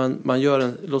här, man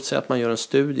gör låt säga att man gör en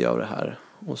studie av det här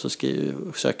och så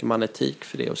söker man etik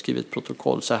för det och skriver ett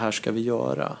protokoll, så här ska vi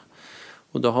göra.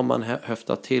 Och då har man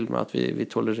höftat till med att vi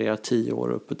tolererar 10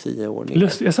 år upp och 10 år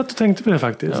ner. Jag satt och tänkte på det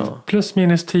faktiskt. Plus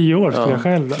minus 10 år skulle jag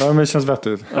själv. Ja, men det känns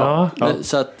vettigt.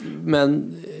 Så att,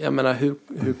 men jag menar,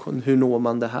 hur når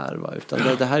man det här? Va? Utan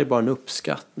det här är bara en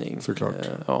uppskattning. Såklart.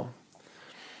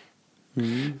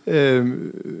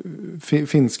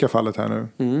 Finska fallet här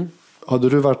nu. Hade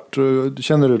du varit,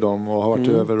 känner du dem och har varit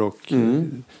över och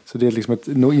så det är liksom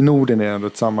i Norden är det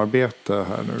ett samarbete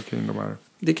här nu kring de här.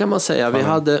 Det kan man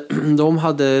säga. De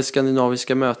hade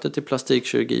skandinaviska mötet i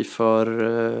plastikkirurgi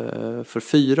för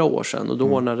 4 år sedan. Och då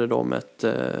ordnade de ett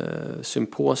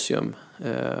symposium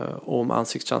om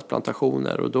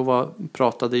ansiktstransplantationer. Och då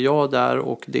pratade jag där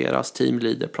och deras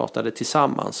teamleader pratade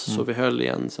tillsammans. Så vi höll i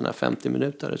en sån här 50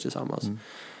 minuter tillsammans.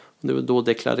 Och då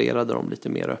deklarerade de lite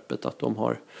mer öppet att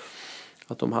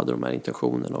de hade de här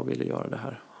intentionerna och ville göra det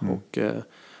här. Och,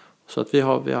 så att vi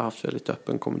har haft väldigt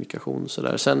öppen kommunikation. Så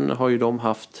där. Sen har ju de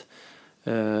haft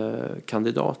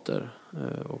kandidater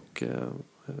och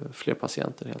fler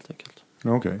patienter helt enkelt.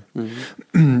 Okej.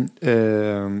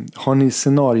 Har ni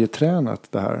scenarietränat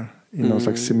det här i någon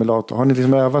slags simulator? Har ni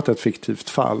liksom övat ett fiktivt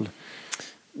fall?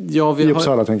 Ja, i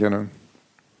Uppsala tänker jag nu.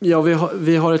 Ja,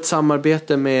 vi har ett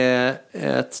samarbete med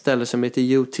ett ställe som heter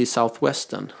UT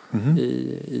Southwestern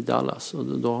i Dallas. Och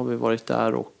då har vi varit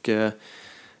där och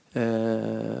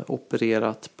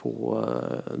opererat på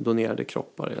donerade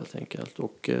kroppar helt enkelt.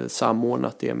 Och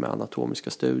samordnat det med anatomiska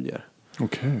studier.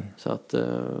 Okej. Så att...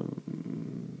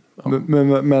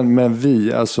 Men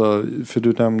vi, alltså, för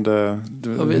du nämnde...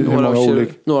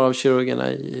 Några av kirurgerna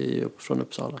från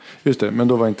Uppsala. Just det, men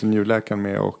då var inte njurläkaren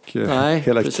med och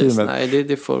hela teamet. Nej,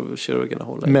 det får kirurgerna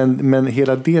hålla i. Men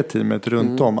hela det teamet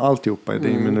runt om, alltihopa, det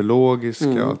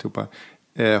immunologiska alltihopa.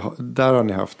 Där har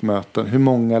ni haft möten. Hur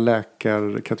många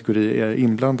läkarkategorier är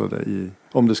inblandade i,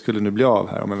 om det skulle nu bli av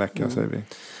här om en vecka, säger vi?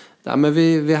 Ja, men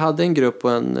vi hade en grupp på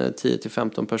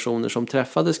 10-15 personer som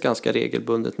träffades ganska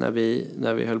regelbundet när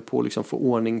vi höll på att liksom få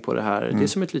ordning på det här. Det är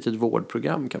som ett litet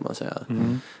vårdprogram kan man säga.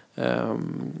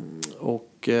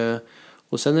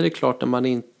 Och sen är det klart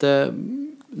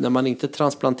när man inte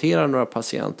transplanterar några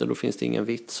patienter, då finns det ingen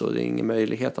vits och det är ingen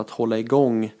möjlighet att hålla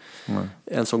igång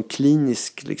en sån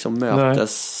klinisk liksom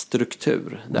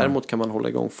mötesstruktur. Däremot kan man hålla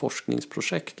igång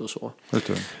forskningsprojekt och så.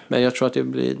 Men jag tror att det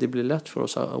blir lätt för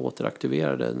oss att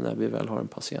återaktivera det när vi väl har en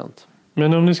patient.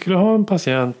 Men om ni skulle ha en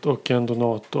patient och en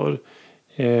donator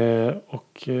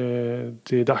och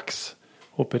det är dags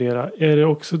att operera, är det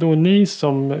också då ni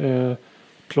som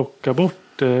plockar bort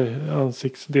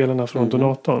ansiktsdelarna från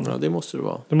donatorn? Ja, det måste det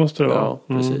vara. Det måste det vara. Ja,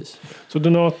 precis. Så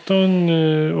donatorn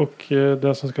och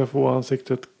den som ska få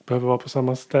ansiktet behöver vara på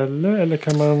samma ställe, eller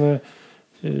kan man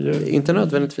inte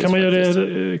nödvändigtvis.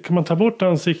 Kan man ta bort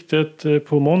ansiktet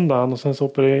på måndagen och sen så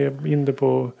operera in det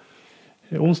på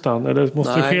onsdagen, eller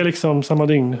måste det ske liksom samma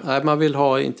dygn? Nej, man vill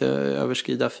inte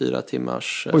överskrida 4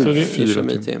 timmars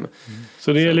kemi-tim.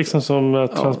 Så det är liksom som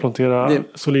att transplantera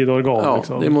solida organ? Ja,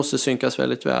 liksom. det måste synkas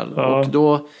väldigt väl. Ja. Och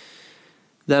då,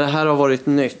 när det här har varit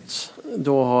nytt,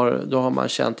 då har man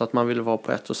känt att man vill vara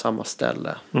på ett och samma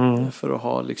ställe för att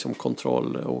ha liksom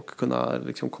kontroll och kunna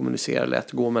liksom kommunicera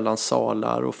lätt, gå mellan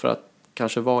salar och för att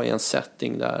kanske vara i en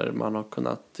setting där man har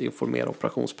kunnat informera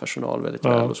operationspersonal väldigt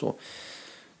väl och så.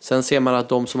 Sen ser man att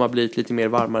de som har blivit lite mer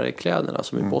varmare i kläderna,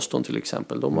 som i Boston till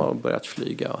exempel, de har börjat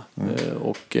flyga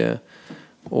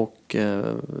och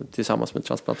tillsammans med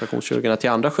transplantationskirurgerna till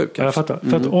andra sjukhus. Jag fattar.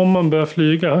 För att om man börjar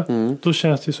flyga, då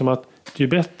känns det som att det är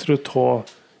bättre att ta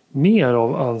mer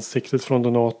av ansiktet från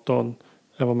donatorn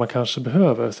än vad man kanske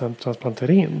behöver sen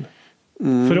transplantera in.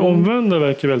 För det omvända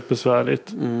verkar väldigt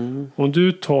besvärligt. Om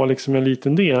du tar liksom en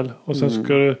liten del och sen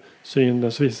ska du sy in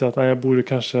den, så visar det att jag borde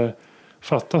kanske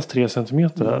fattas 3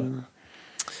 centimeter här.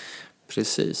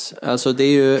 Precis. Alltså det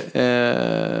är ju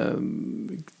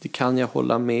det kan jag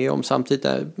hålla med om. Samtidigt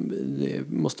det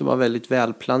måste vara väldigt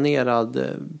välplanerad.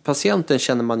 Patienten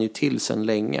känner man ju till sedan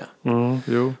länge.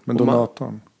 Jo, men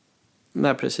donatorn?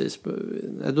 Nej, precis.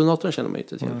 Donatorn känner man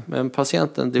inte till. Men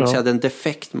patienten, det vill säga den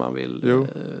defekt man vill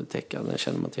täcka, den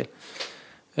känner man till.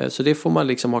 Så det får man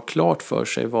liksom ha klart för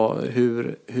sig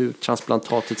hur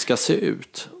transplantatet ska se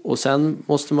ut. Och sen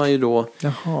måste man ju då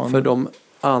för de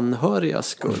anhörigas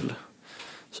skull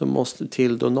så måste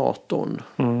till donatorn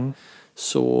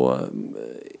så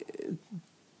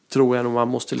tror jag nog man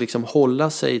måste liksom hålla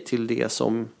sig till det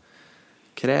som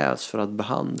krävs för att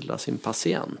behandla sin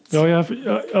patient. Ja,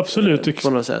 absolut. På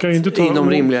något sätt. Kan inte ta inom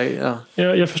rimliga...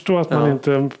 Jag förstår att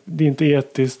det är inte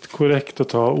etiskt korrekt att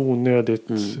ta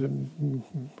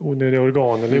onödiga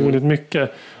organ eller onödigt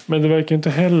mycket. Men det verkar inte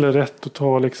heller rätt att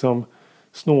ta liksom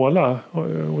snåla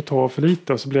och ta för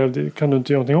lite, och så kan du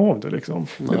inte göra någonting av det liksom.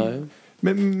 Nej.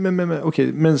 Men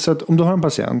okej, men så att om du har en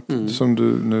patient som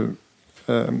du nu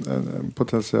en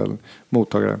potentiell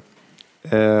mottagare,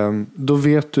 då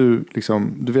vet du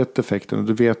liksom, du vet defekten och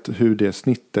du vet hur det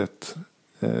snittet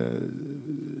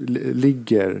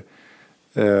ligger.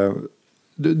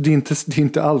 Det är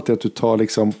inte alltid att du tar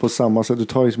liksom på samma sätt, du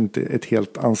tar liksom inte ett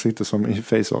helt ansikte som i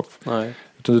Face-Off. Nej.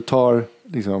 Utan du tar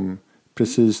liksom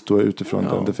precis då utifrån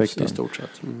den defekten. I stort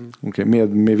sett. Okej,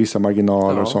 med vissa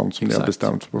marginaler och sånt som exakt. ni har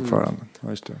bestämt på förhand. Ja,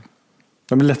 just det.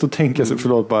 Men det är lätt att tänka sig,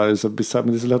 förlåt bara, så bizarrt,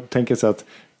 men det är så lätt att tänka sig att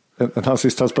en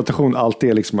ansiktstransplantation alltid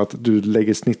är liksom att du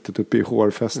lägger snittet upp i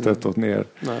hårfästet och ner.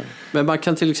 Nej. Men man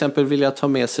kan till exempel vilja ta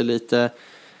med sig lite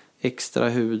extra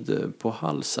hud på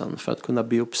halsen för att kunna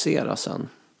biopsera sen.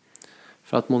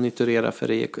 För att monitorera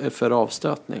för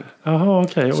avstötning. Jaha,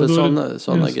 okej. Så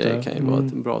sådana grejer kan ju vara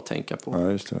bra att tänka på.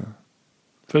 Ja, just det.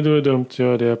 För då är det dumt att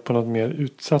göra det på något mer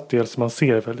utsatt del som man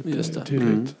ser väldigt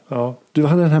tydligt. Ja. Du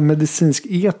hade den här medicinsk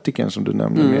etiken som du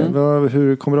nämnde med.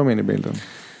 Hur kommer de in i bilden?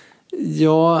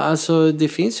 Ja, alltså det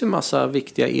finns ju massa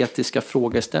viktiga etiska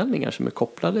frågeställningar som är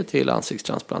kopplade till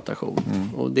ansiktstransplantation.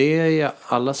 Och det är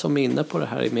alla som är inne på det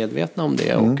här är medvetna om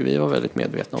det och vi var väldigt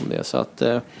medvetna om det. Så att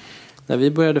när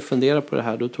vi började fundera på det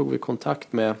här då tog vi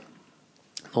kontakt med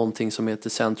någonting som heter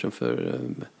Centrum för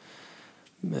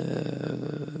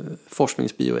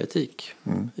forskningsbioetik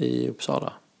i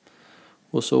Uppsala.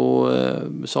 Och så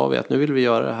sa vi att nu vill vi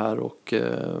göra det här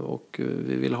och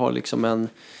vi vill ha liksom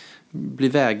bli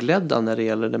vägledda när det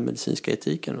gäller den medicinska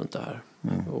etiken runt det här.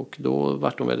 Och då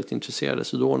var de väldigt intresserade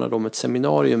så då ordnade de ett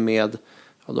seminarium med,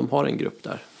 de har en grupp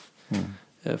där,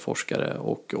 forskare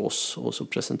och oss och så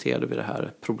presenterade vi det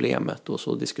här problemet och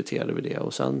så diskuterade vi det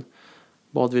och sen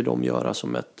bad vi dem göra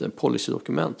som ett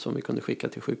policydokument som vi kunde skicka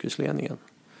till sjukhusledningen.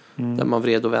 Där man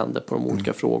vred och vände på de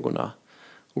olika frågorna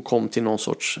och kom till någon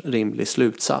sorts rimlig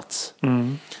slutsats.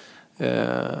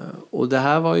 Och det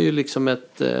här var ju liksom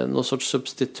någon sorts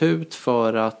substitut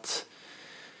för att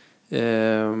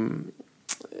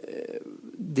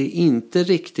det inte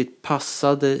riktigt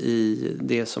passade i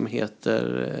det som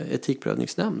heter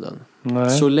etikprövningsnämnden. Nej.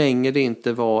 Så länge det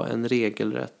inte var en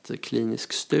regelrätt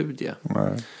klinisk studie.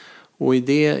 Nej. Och i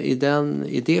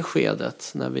det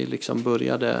skedet när vi liksom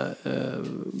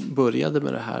började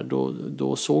med det här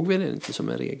då såg vi det inte som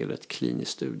en regelrätt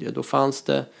klinisk studie. Då fanns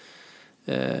det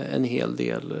en hel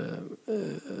del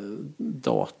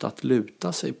data att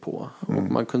luta sig på. Och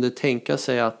man kunde tänka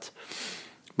sig att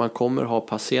man kommer ha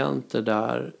patienter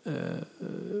där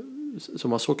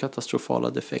som har så katastrofala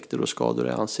defekter och skador i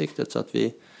ansiktet så att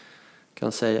vi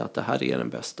kan säga att det här är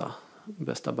den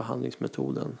bästa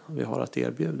behandlingsmetoden vi har att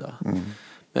erbjuda.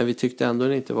 Men vi tyckte ändå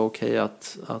det inte var okej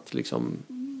att liksom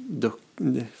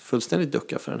fullständigt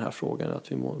ducka för den här frågan.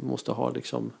 Att vi måste ha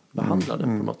liksom behandla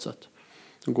den på något sätt.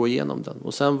 Och gå igenom den.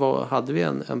 Och sen hade vi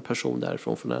en person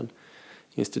därifrån från den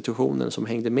institutionen som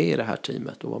hängde med i det här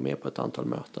teamet och var med på ett antal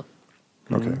möten.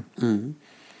 Okej.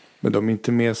 Men de är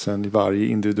inte med sen i varje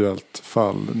individuellt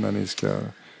fall när ni ska...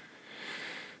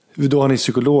 Då har ni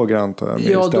psykologer antar jag.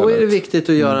 Ja, då är det viktigt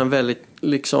att göra en väldigt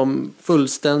liksom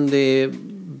fullständig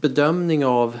bedömning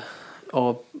av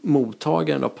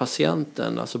mottagaren, av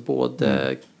patienten. Alltså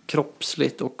både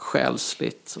kroppsligt och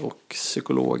själsligt och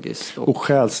psykologiskt. Och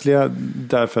själsliga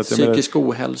därför att... Psykisk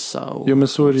ohälsa. Jo, men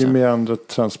så är det ju med andra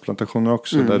transplantationer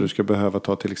också. Där du ska behöva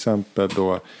ta till exempel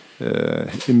då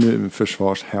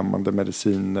immunförsvarshämmande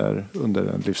mediciner under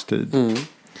en livstid.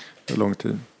 Lång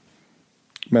tid.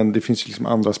 Men det finns ju liksom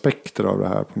andra aspekter av det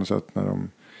här på något sätt när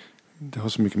det har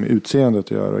så mycket med utseendet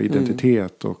att göra,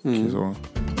 identitet och så.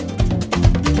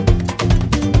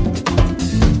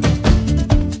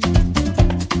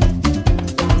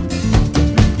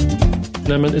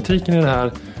 Nej, men etiken i det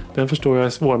här, den förstår jag är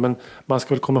svår, men man ska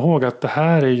väl komma ihåg att det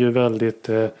här är ju väldigt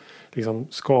liksom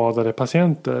skadade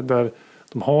patienter där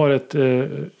de har ett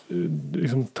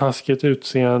liksom taskigt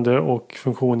utseende och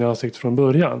funktion i ansiktet från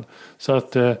början. Så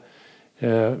att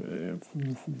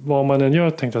vad man än gör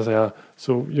tänkte jag säga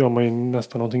så gör man ju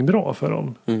nästan någonting bra för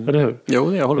dem. Eller hur?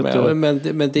 Jo, jag håller med. Men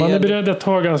man är beredd att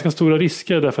ta ganska stora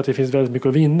risker därför att det finns väldigt mycket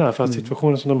att vinna. För att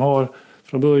situationen som de har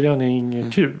från början är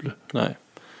inget kul. Nej.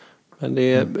 Men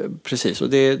det är precis. Och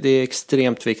det är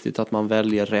extremt viktigt att man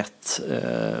väljer rätt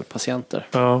patienter.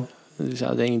 Ja.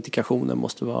 Den indikationen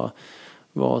måste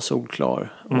vara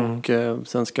solklar. Och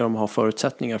sen ska de ha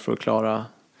förutsättningar för att klara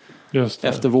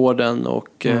eftervården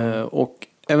och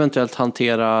eventuellt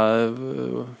hantera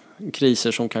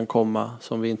kriser som kan komma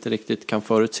som vi inte riktigt kan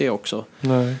förutse också.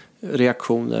 Nej.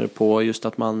 Reaktioner på just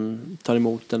att man tar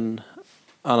emot en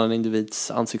annan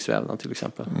individs ansiktsvävnad till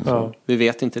exempel. Ja. Vi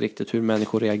vet inte riktigt hur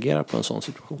människor reagerar på en sån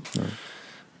situation. Nej.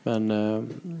 Men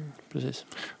precis.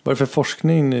 Vad är det för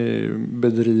forskning ni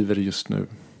bedriver just nu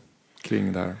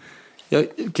kring det här? Ja,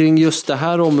 kring just det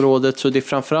här området så det är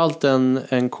framförallt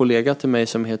en kollega till mig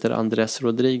som heter Andrés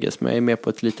Rodriguez, men jag är med på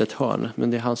ett litet hörn,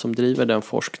 men det är han som driver den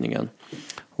forskningen.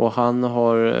 Och han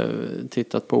har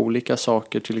tittat på olika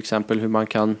saker, till exempel hur man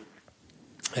kan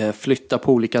flytta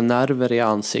på olika nerver i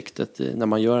ansiktet när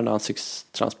man gör en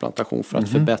ansiktstransplantation för att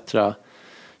förbättra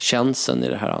känslan i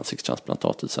det här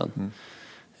ansiktstransplantatet sen.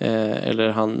 Eller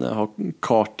han har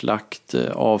kartlagt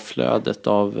avflödet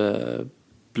av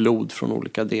blod från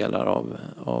olika delar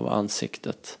av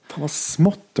ansiktet. Fan vad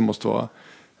smått det måste vara.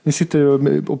 Ni sitter och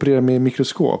opererar med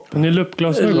mikroskop. Ni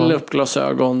luppglasögon?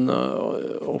 Luppglasögon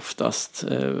oftast.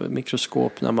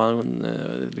 Mikroskop när man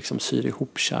liksom syr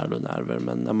ihop kärl och nerver.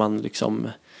 Men när man liksom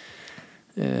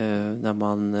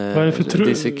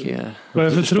dissekerar. Vad är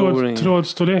det för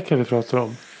trådstorlekar vi pratar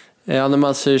om? Ja, när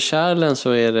man syr kärlen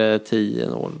så är det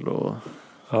 10-0 och...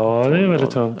 Ja, det är väldigt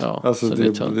tunt. Ja, alltså så det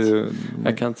är tunt.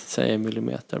 Jag kan inte säga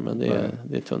millimeter, men det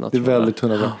är tunna. Det är väldigt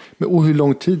tunna. Ja. Men hur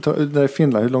lång tid där i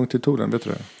Finland, hur lång tid tog den, vet du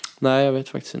det? Nej, jag vet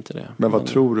faktiskt inte det. Men vad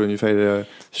tror du ungefär? Är det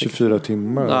 24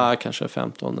 timmar? Nej, kanske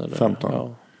 15 eller 15.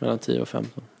 Ja, mellan 10 och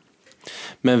 15.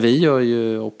 Men vi gör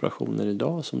ju operationer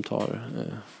idag som tar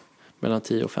mellan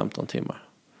 10 och 15 timmar.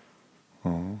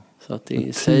 Ja. Så att det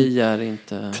i sig är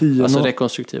inte alltså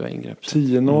rekonstruktiva ingrepp.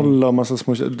 10-0 och massa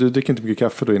små... Du dricker inte mycket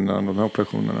kaffe då innan de här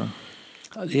operationerna?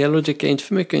 Ja, det gäller att dricka inte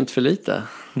för mycket och inte för lite.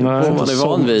 Nej, man är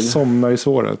van vid. Somna i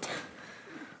såret.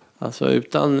 Alltså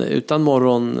utan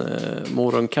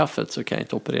morgonkaffet så kan jag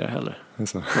inte operera heller.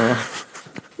 Så. Ja.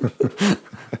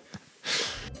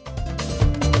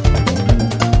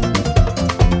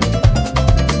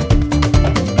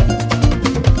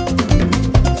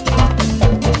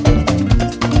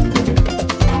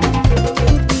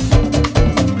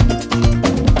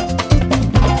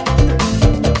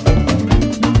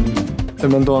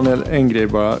 Men Daniel, en grej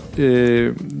bara.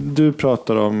 Du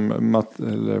pratar om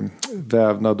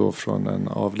vävnad då från en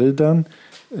avliden.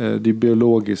 Det är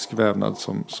biologisk vävnad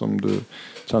som du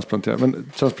transplanterar.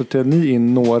 Men transplanterar ni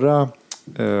in några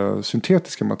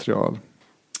syntetiska material?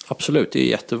 Absolut, det är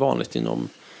jättevanligt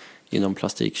inom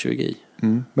plastikkirurgi.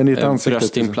 Men i ett ansikte...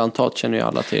 Bröstimplantat känner ju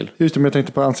alla till. Just det, men jag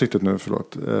tänkte på ansiktet nu,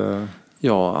 förlåt.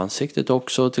 Ja, ansiktet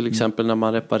också. Till exempel när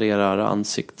man reparerar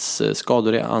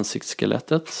skador i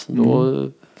ansiktsskelettet. Då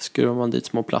skruvar man dit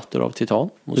små plattor av titan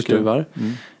och skruvar.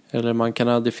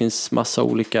 Eller det finns massa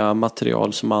olika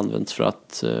material som används för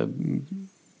att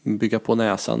bygga på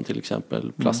näsan, till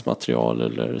exempel plastmaterial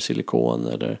eller silikon.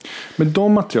 Men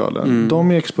de materialen,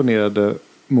 de är exponerade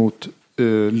mot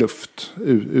luft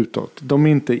utåt. De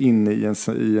är inte inne i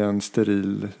en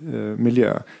steril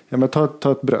miljö. Ja, men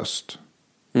ta ett bröst.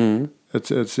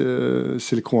 Ett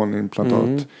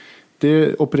silikonimplantat.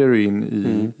 Det opererar du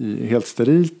in i helt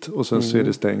sterilt och sen så är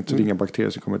det stängt så det är inga bakterier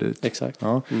som kommer dit. Exakt.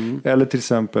 Ja. Eller till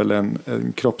exempel en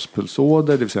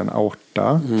kroppspulsåder, det vill säga en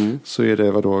aorta. Så är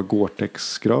det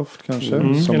Gore-Tex-graft kanske.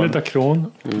 Eller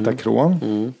Dacron.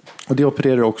 Dacron. Och det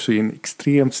opererar också i en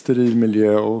extremt steril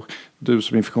miljö och du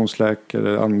som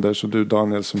infektionsläkare, Anders, och du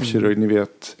Daniel som kirurg, ni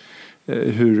vet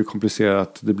hur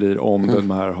komplicerat det blir om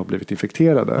de här har blivit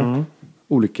infekterade.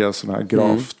 Olika sådana här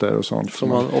grafter och sånt. Får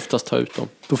man oftast ta ut dem.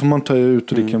 Då får man ta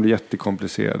ut och det kan bli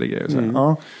jättekomplicerade grejer.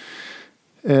 Ja.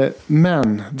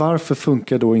 Men varför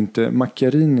funkar då inte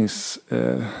Macchiarinis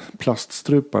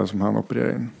plaststrupar som han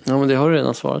opererar in? Ja, men det har du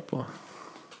redan svarat på.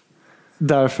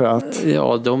 Därför att?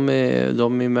 Ja,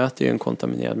 de möter ju en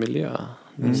kontaminerad miljö.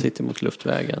 De sitter mot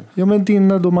luftvägen. Ja, men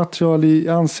dina då material i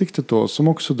ansiktet då, som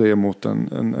också det är mot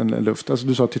en luft. Alltså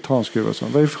du sa titanskruv och så.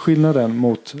 Vad är för skillnaden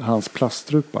mot hans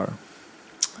plaststrupar?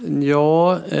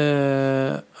 Ja,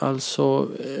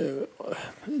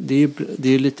 det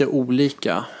är lite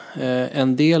olika.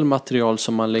 En del material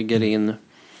som man lägger in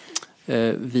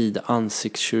vid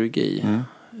ansiktskirurgi,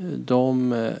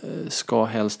 de ska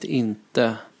helst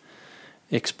inte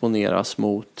exponeras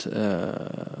mot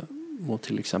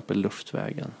till exempel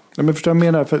luftvägen. Ja, men förstår jag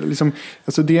menar, för liksom,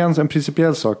 alltså det är en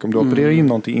principiell sak om du opererar in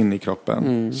någonting in i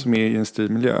kroppen som är i en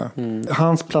steril miljö.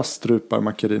 Hans plaststrupar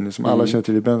Macchiarini som alla känner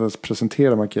till, vi behöver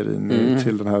presentera Macchiarini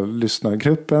till den här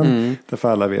lyssnargruppen därför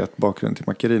alla vet bakgrunden till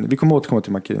Macchiarini. Vi kommer återkomma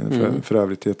till Macchiarini för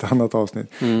övrigt i ett annat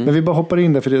avsnitt. Men vi bara hoppar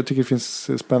in där för jag tycker det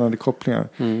finns spännande kopplingar.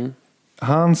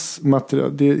 Hans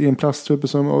material, det är en plaststrupe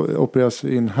som opereras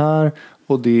in här.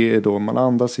 Och det är då man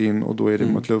andas in och då är det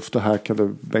mot luft. Och här kan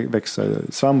det växa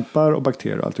svampar och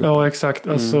bakterier och allt. Ja, exakt.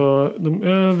 Alltså de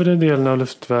övre delarna av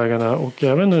luftvägarna och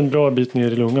även en bra bit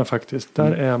ner i lungan faktiskt.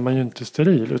 Där är man ju inte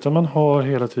steril. Utan man har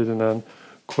hela tiden en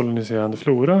koloniserande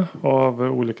flora av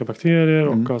olika bakterier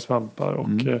och av svampar. Och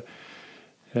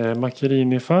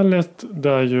Macchiarini-fallet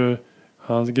där ju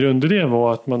hans grundidé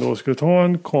var att man då skulle ta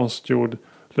en konstgjord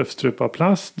luftstrupa av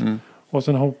plast. Och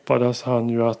sen hoppades han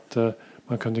ju att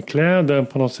man kunde klä den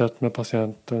på något sätt med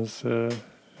patientens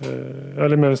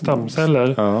eller med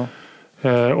stamceller.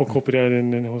 och opererade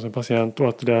in hos en patient och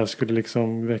att det där skulle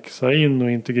liksom växa in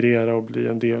och integrera och bli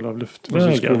en del av luftvägen.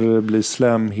 Och så skulle det bli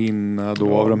slemhinna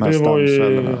då av de här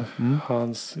stamcellerna. Det var ju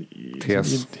hans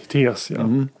tes. Ja.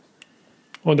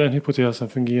 Och den hypotesen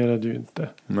fungerade ju inte.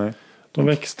 Nej. De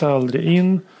växte aldrig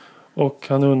in och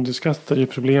han underskattade ju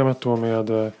problemet då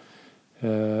med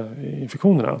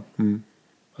infektionerna.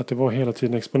 Att det var hela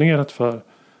tiden exponerat för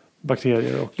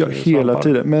bakterier och hela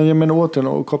tiden. Men jag menar återigen,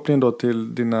 och kopplingen då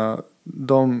till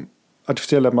de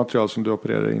artificiella material som du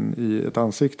opererar in i ett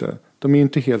ansikte. De är ju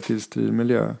inte helt i steril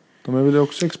miljö. De är väl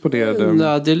också exponerade?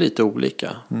 Nej, det är lite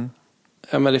olika.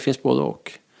 Ja, men det finns både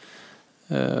och.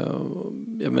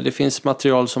 Ja, men det finns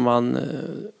material som man...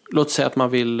 låt säga att man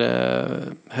vill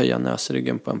höja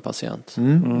näsryggen på en patient.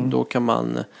 Då kan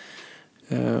man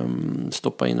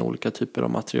stoppa in olika typer av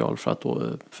material för att då,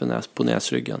 på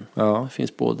näsryggen. Det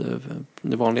finns både...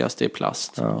 Det vanligaste är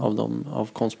plast av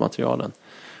konstmaterialen.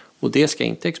 Och det ska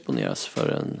inte exponeras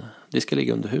det ska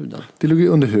ligga under huden. Det ligger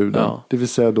under huden, det vill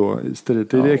säga då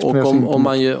sterilt. Och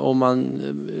om man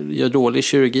gör dålig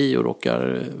kirurgi och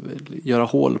råkar göra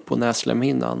hål på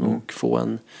näslemhinnan och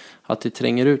få att det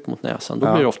tränger ut mot näsan,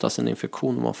 då blir det oftast en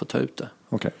infektion om man får ta ut det.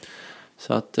 Okay.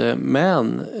 Så att,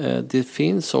 men det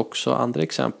finns också andra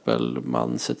exempel.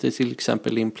 Man sätter till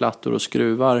exempel in plattor och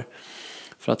skruvar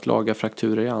för att laga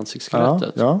frakturer i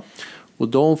ansiktsskelettet. Och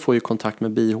de får ju kontakt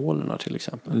med bihålorna till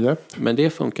exempel. Yep. Men det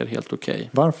funkar helt okej.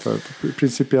 Varför?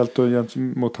 Principiellt då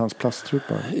mot hans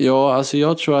plaststrupa? Ja, alltså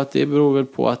jag tror att det beror väl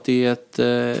på att det är ett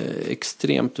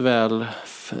extremt väl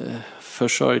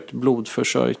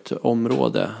blodförsörjt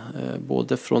område.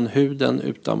 Både från huden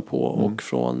utanpå och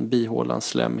från bihålans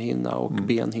slemhinna och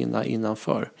benhinna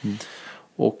innanför.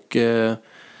 Och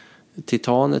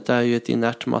titanet är ju ett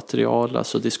inert material,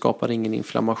 alltså det skapar ingen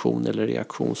inflammation eller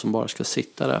reaktion som bara ska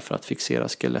sitta där för att fixera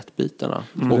skelettbitarna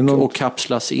och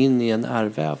kapslas in i en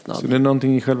ärrvävnad. Så det är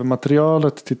någonting i själva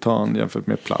materialet titan jämfört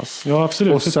med plast? Ja,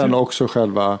 absolut. Och sen också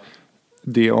själva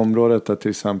det området där till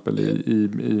exempel i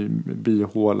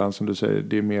bihålan som du säger,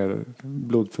 det är mer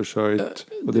blodförsörjt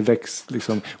och det växer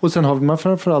liksom. Och sen har man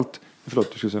framförallt,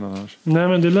 förlåt du skulle säga något annars. Nej,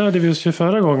 men det lärde vi oss ju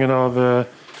förra gången av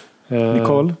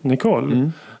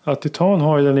Nicole. Att titan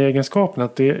har ju den egenskapen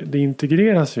att det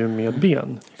integreras ju med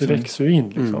ben. Det växer ju in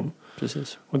liksom.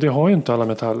 Precis. Och det har ju inte alla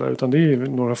metaller, utan det är ju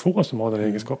några få som har den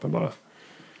egenskapen bara.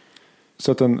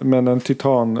 Så att men en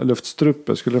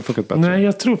titanluftstrupe, skulle den funkat bättre? Nej,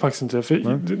 jag tror faktiskt inte det.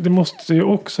 För det måste ju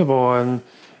också vara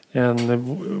en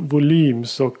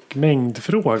volyms- och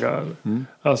mängdfråga.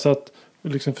 Alltså att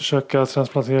liksom försöka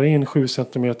transplantera in 7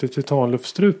 cm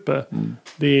titanluftstrupe.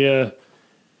 Det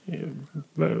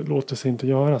låter sig inte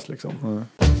göras liksom.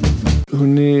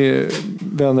 Hörrni,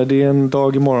 vänner, det är en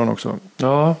dag imorgon också.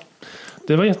 Ja,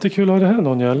 det var jättekul att ha det här,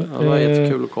 Daniel. Ja, det var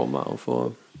jättekul att komma och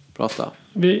få prata.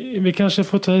 Vi kanske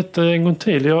får ta hit en gång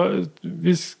till.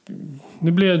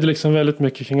 Nu blev det liksom väldigt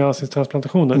mycket kring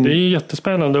ansiktstransplantationer. Det är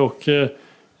jättespännande och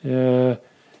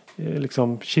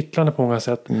liksom kittlande på många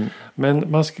sätt.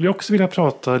 Men man skulle också vilja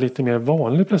prata lite mer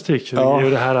vanlig plastikkirurgi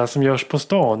och det här som görs på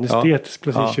stan, estetisk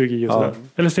plastikkirurgi och sådär.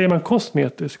 Eller säger man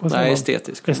kosmetisk? Nej,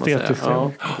 estetisk. Estetisk,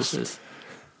 ja, precis.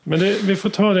 Men vi får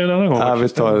ta det en annan gång. Ja, vi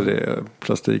tar det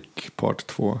plastik part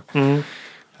 2.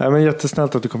 Men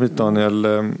jättesnällt att du kom hit, Daniel,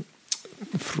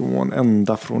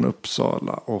 ända från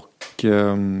Uppsala. Och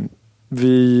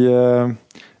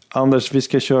Anders, vi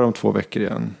ska köra om 2 veckor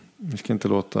igen. Vi ska inte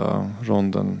låta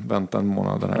ronden vänta en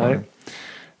månad den här.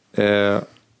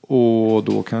 Och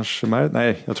då kanske Märit,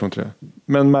 nej jag tror inte det.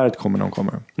 Men Märit kommer när hon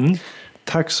kommer.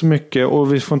 Tack så mycket,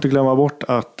 och vi får inte glömma bort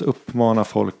att uppmana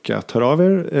folk att höra av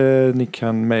er. Ni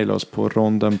kan mejla oss på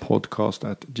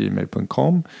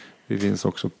rondenpodcast@gmail.com. Vi finns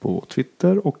också på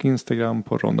Twitter och Instagram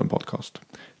på rondenpodcast.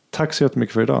 Tack så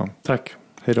jättemycket för idag. Tack.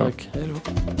 Hej då. Tack. Hej då.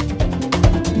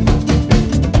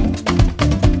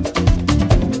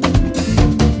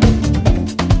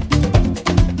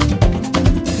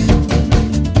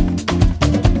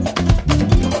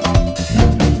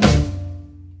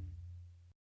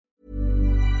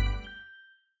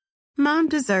 Mom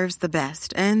deserves the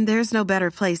best, and there's no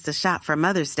better place to shop for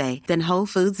Mother's Day than Whole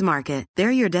Foods Market.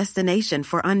 They're your destination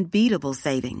for unbeatable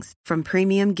savings, from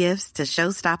premium gifts to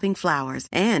show-stopping flowers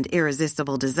and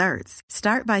irresistible desserts.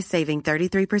 Start by saving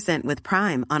 33% with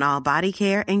Prime on all body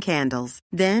care and candles.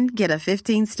 Then get a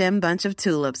 15-stem bunch of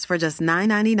tulips for just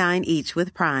 $9.99 each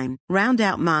with Prime. Round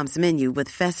out Mom's menu with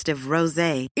festive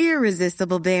rosé,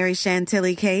 irresistible berry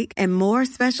chantilly cake, and more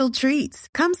special treats.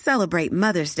 Come celebrate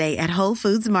Mother's Day at Whole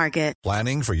Foods Market.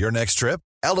 Planning for your next trip?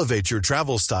 Elevate your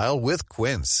travel style with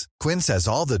Quince. Quince has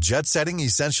all the jet-setting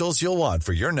essentials you'll want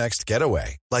for your next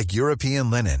getaway, like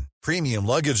European linen, premium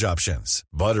luggage options,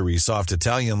 buttery soft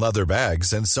Italian leather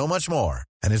bags, and so much more.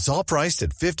 And it's all priced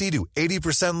at 50 to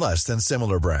 80% less than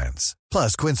similar brands.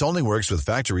 Plus, Quince only works with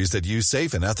factories that use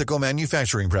safe and ethical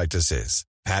manufacturing practices.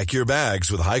 Pack your bags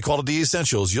with high-quality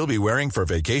essentials you'll be wearing for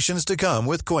vacations to come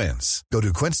with Quince. Go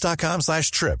to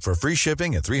quince.com/trip for free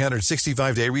shipping and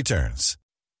 365-day returns.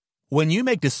 When you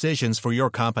make decisions for your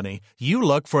company, you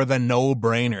look for the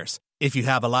no-brainers. If you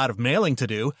have a lot of mailing to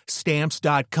do,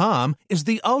 Stamps.com is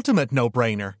the ultimate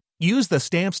no-brainer. Use the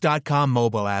Stamps.com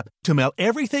mobile app to mail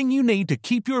everything you need to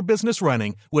keep your business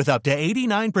running with up to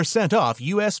 89% off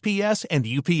USPS and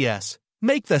UPS.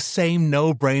 Make the same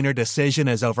no-brainer decision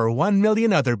as over 1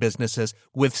 million other businesses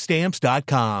with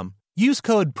Stamps.com. Use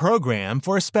code PROGRAM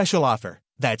for a special offer.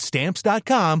 That's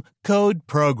Stamps.com, code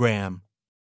PROGRAM.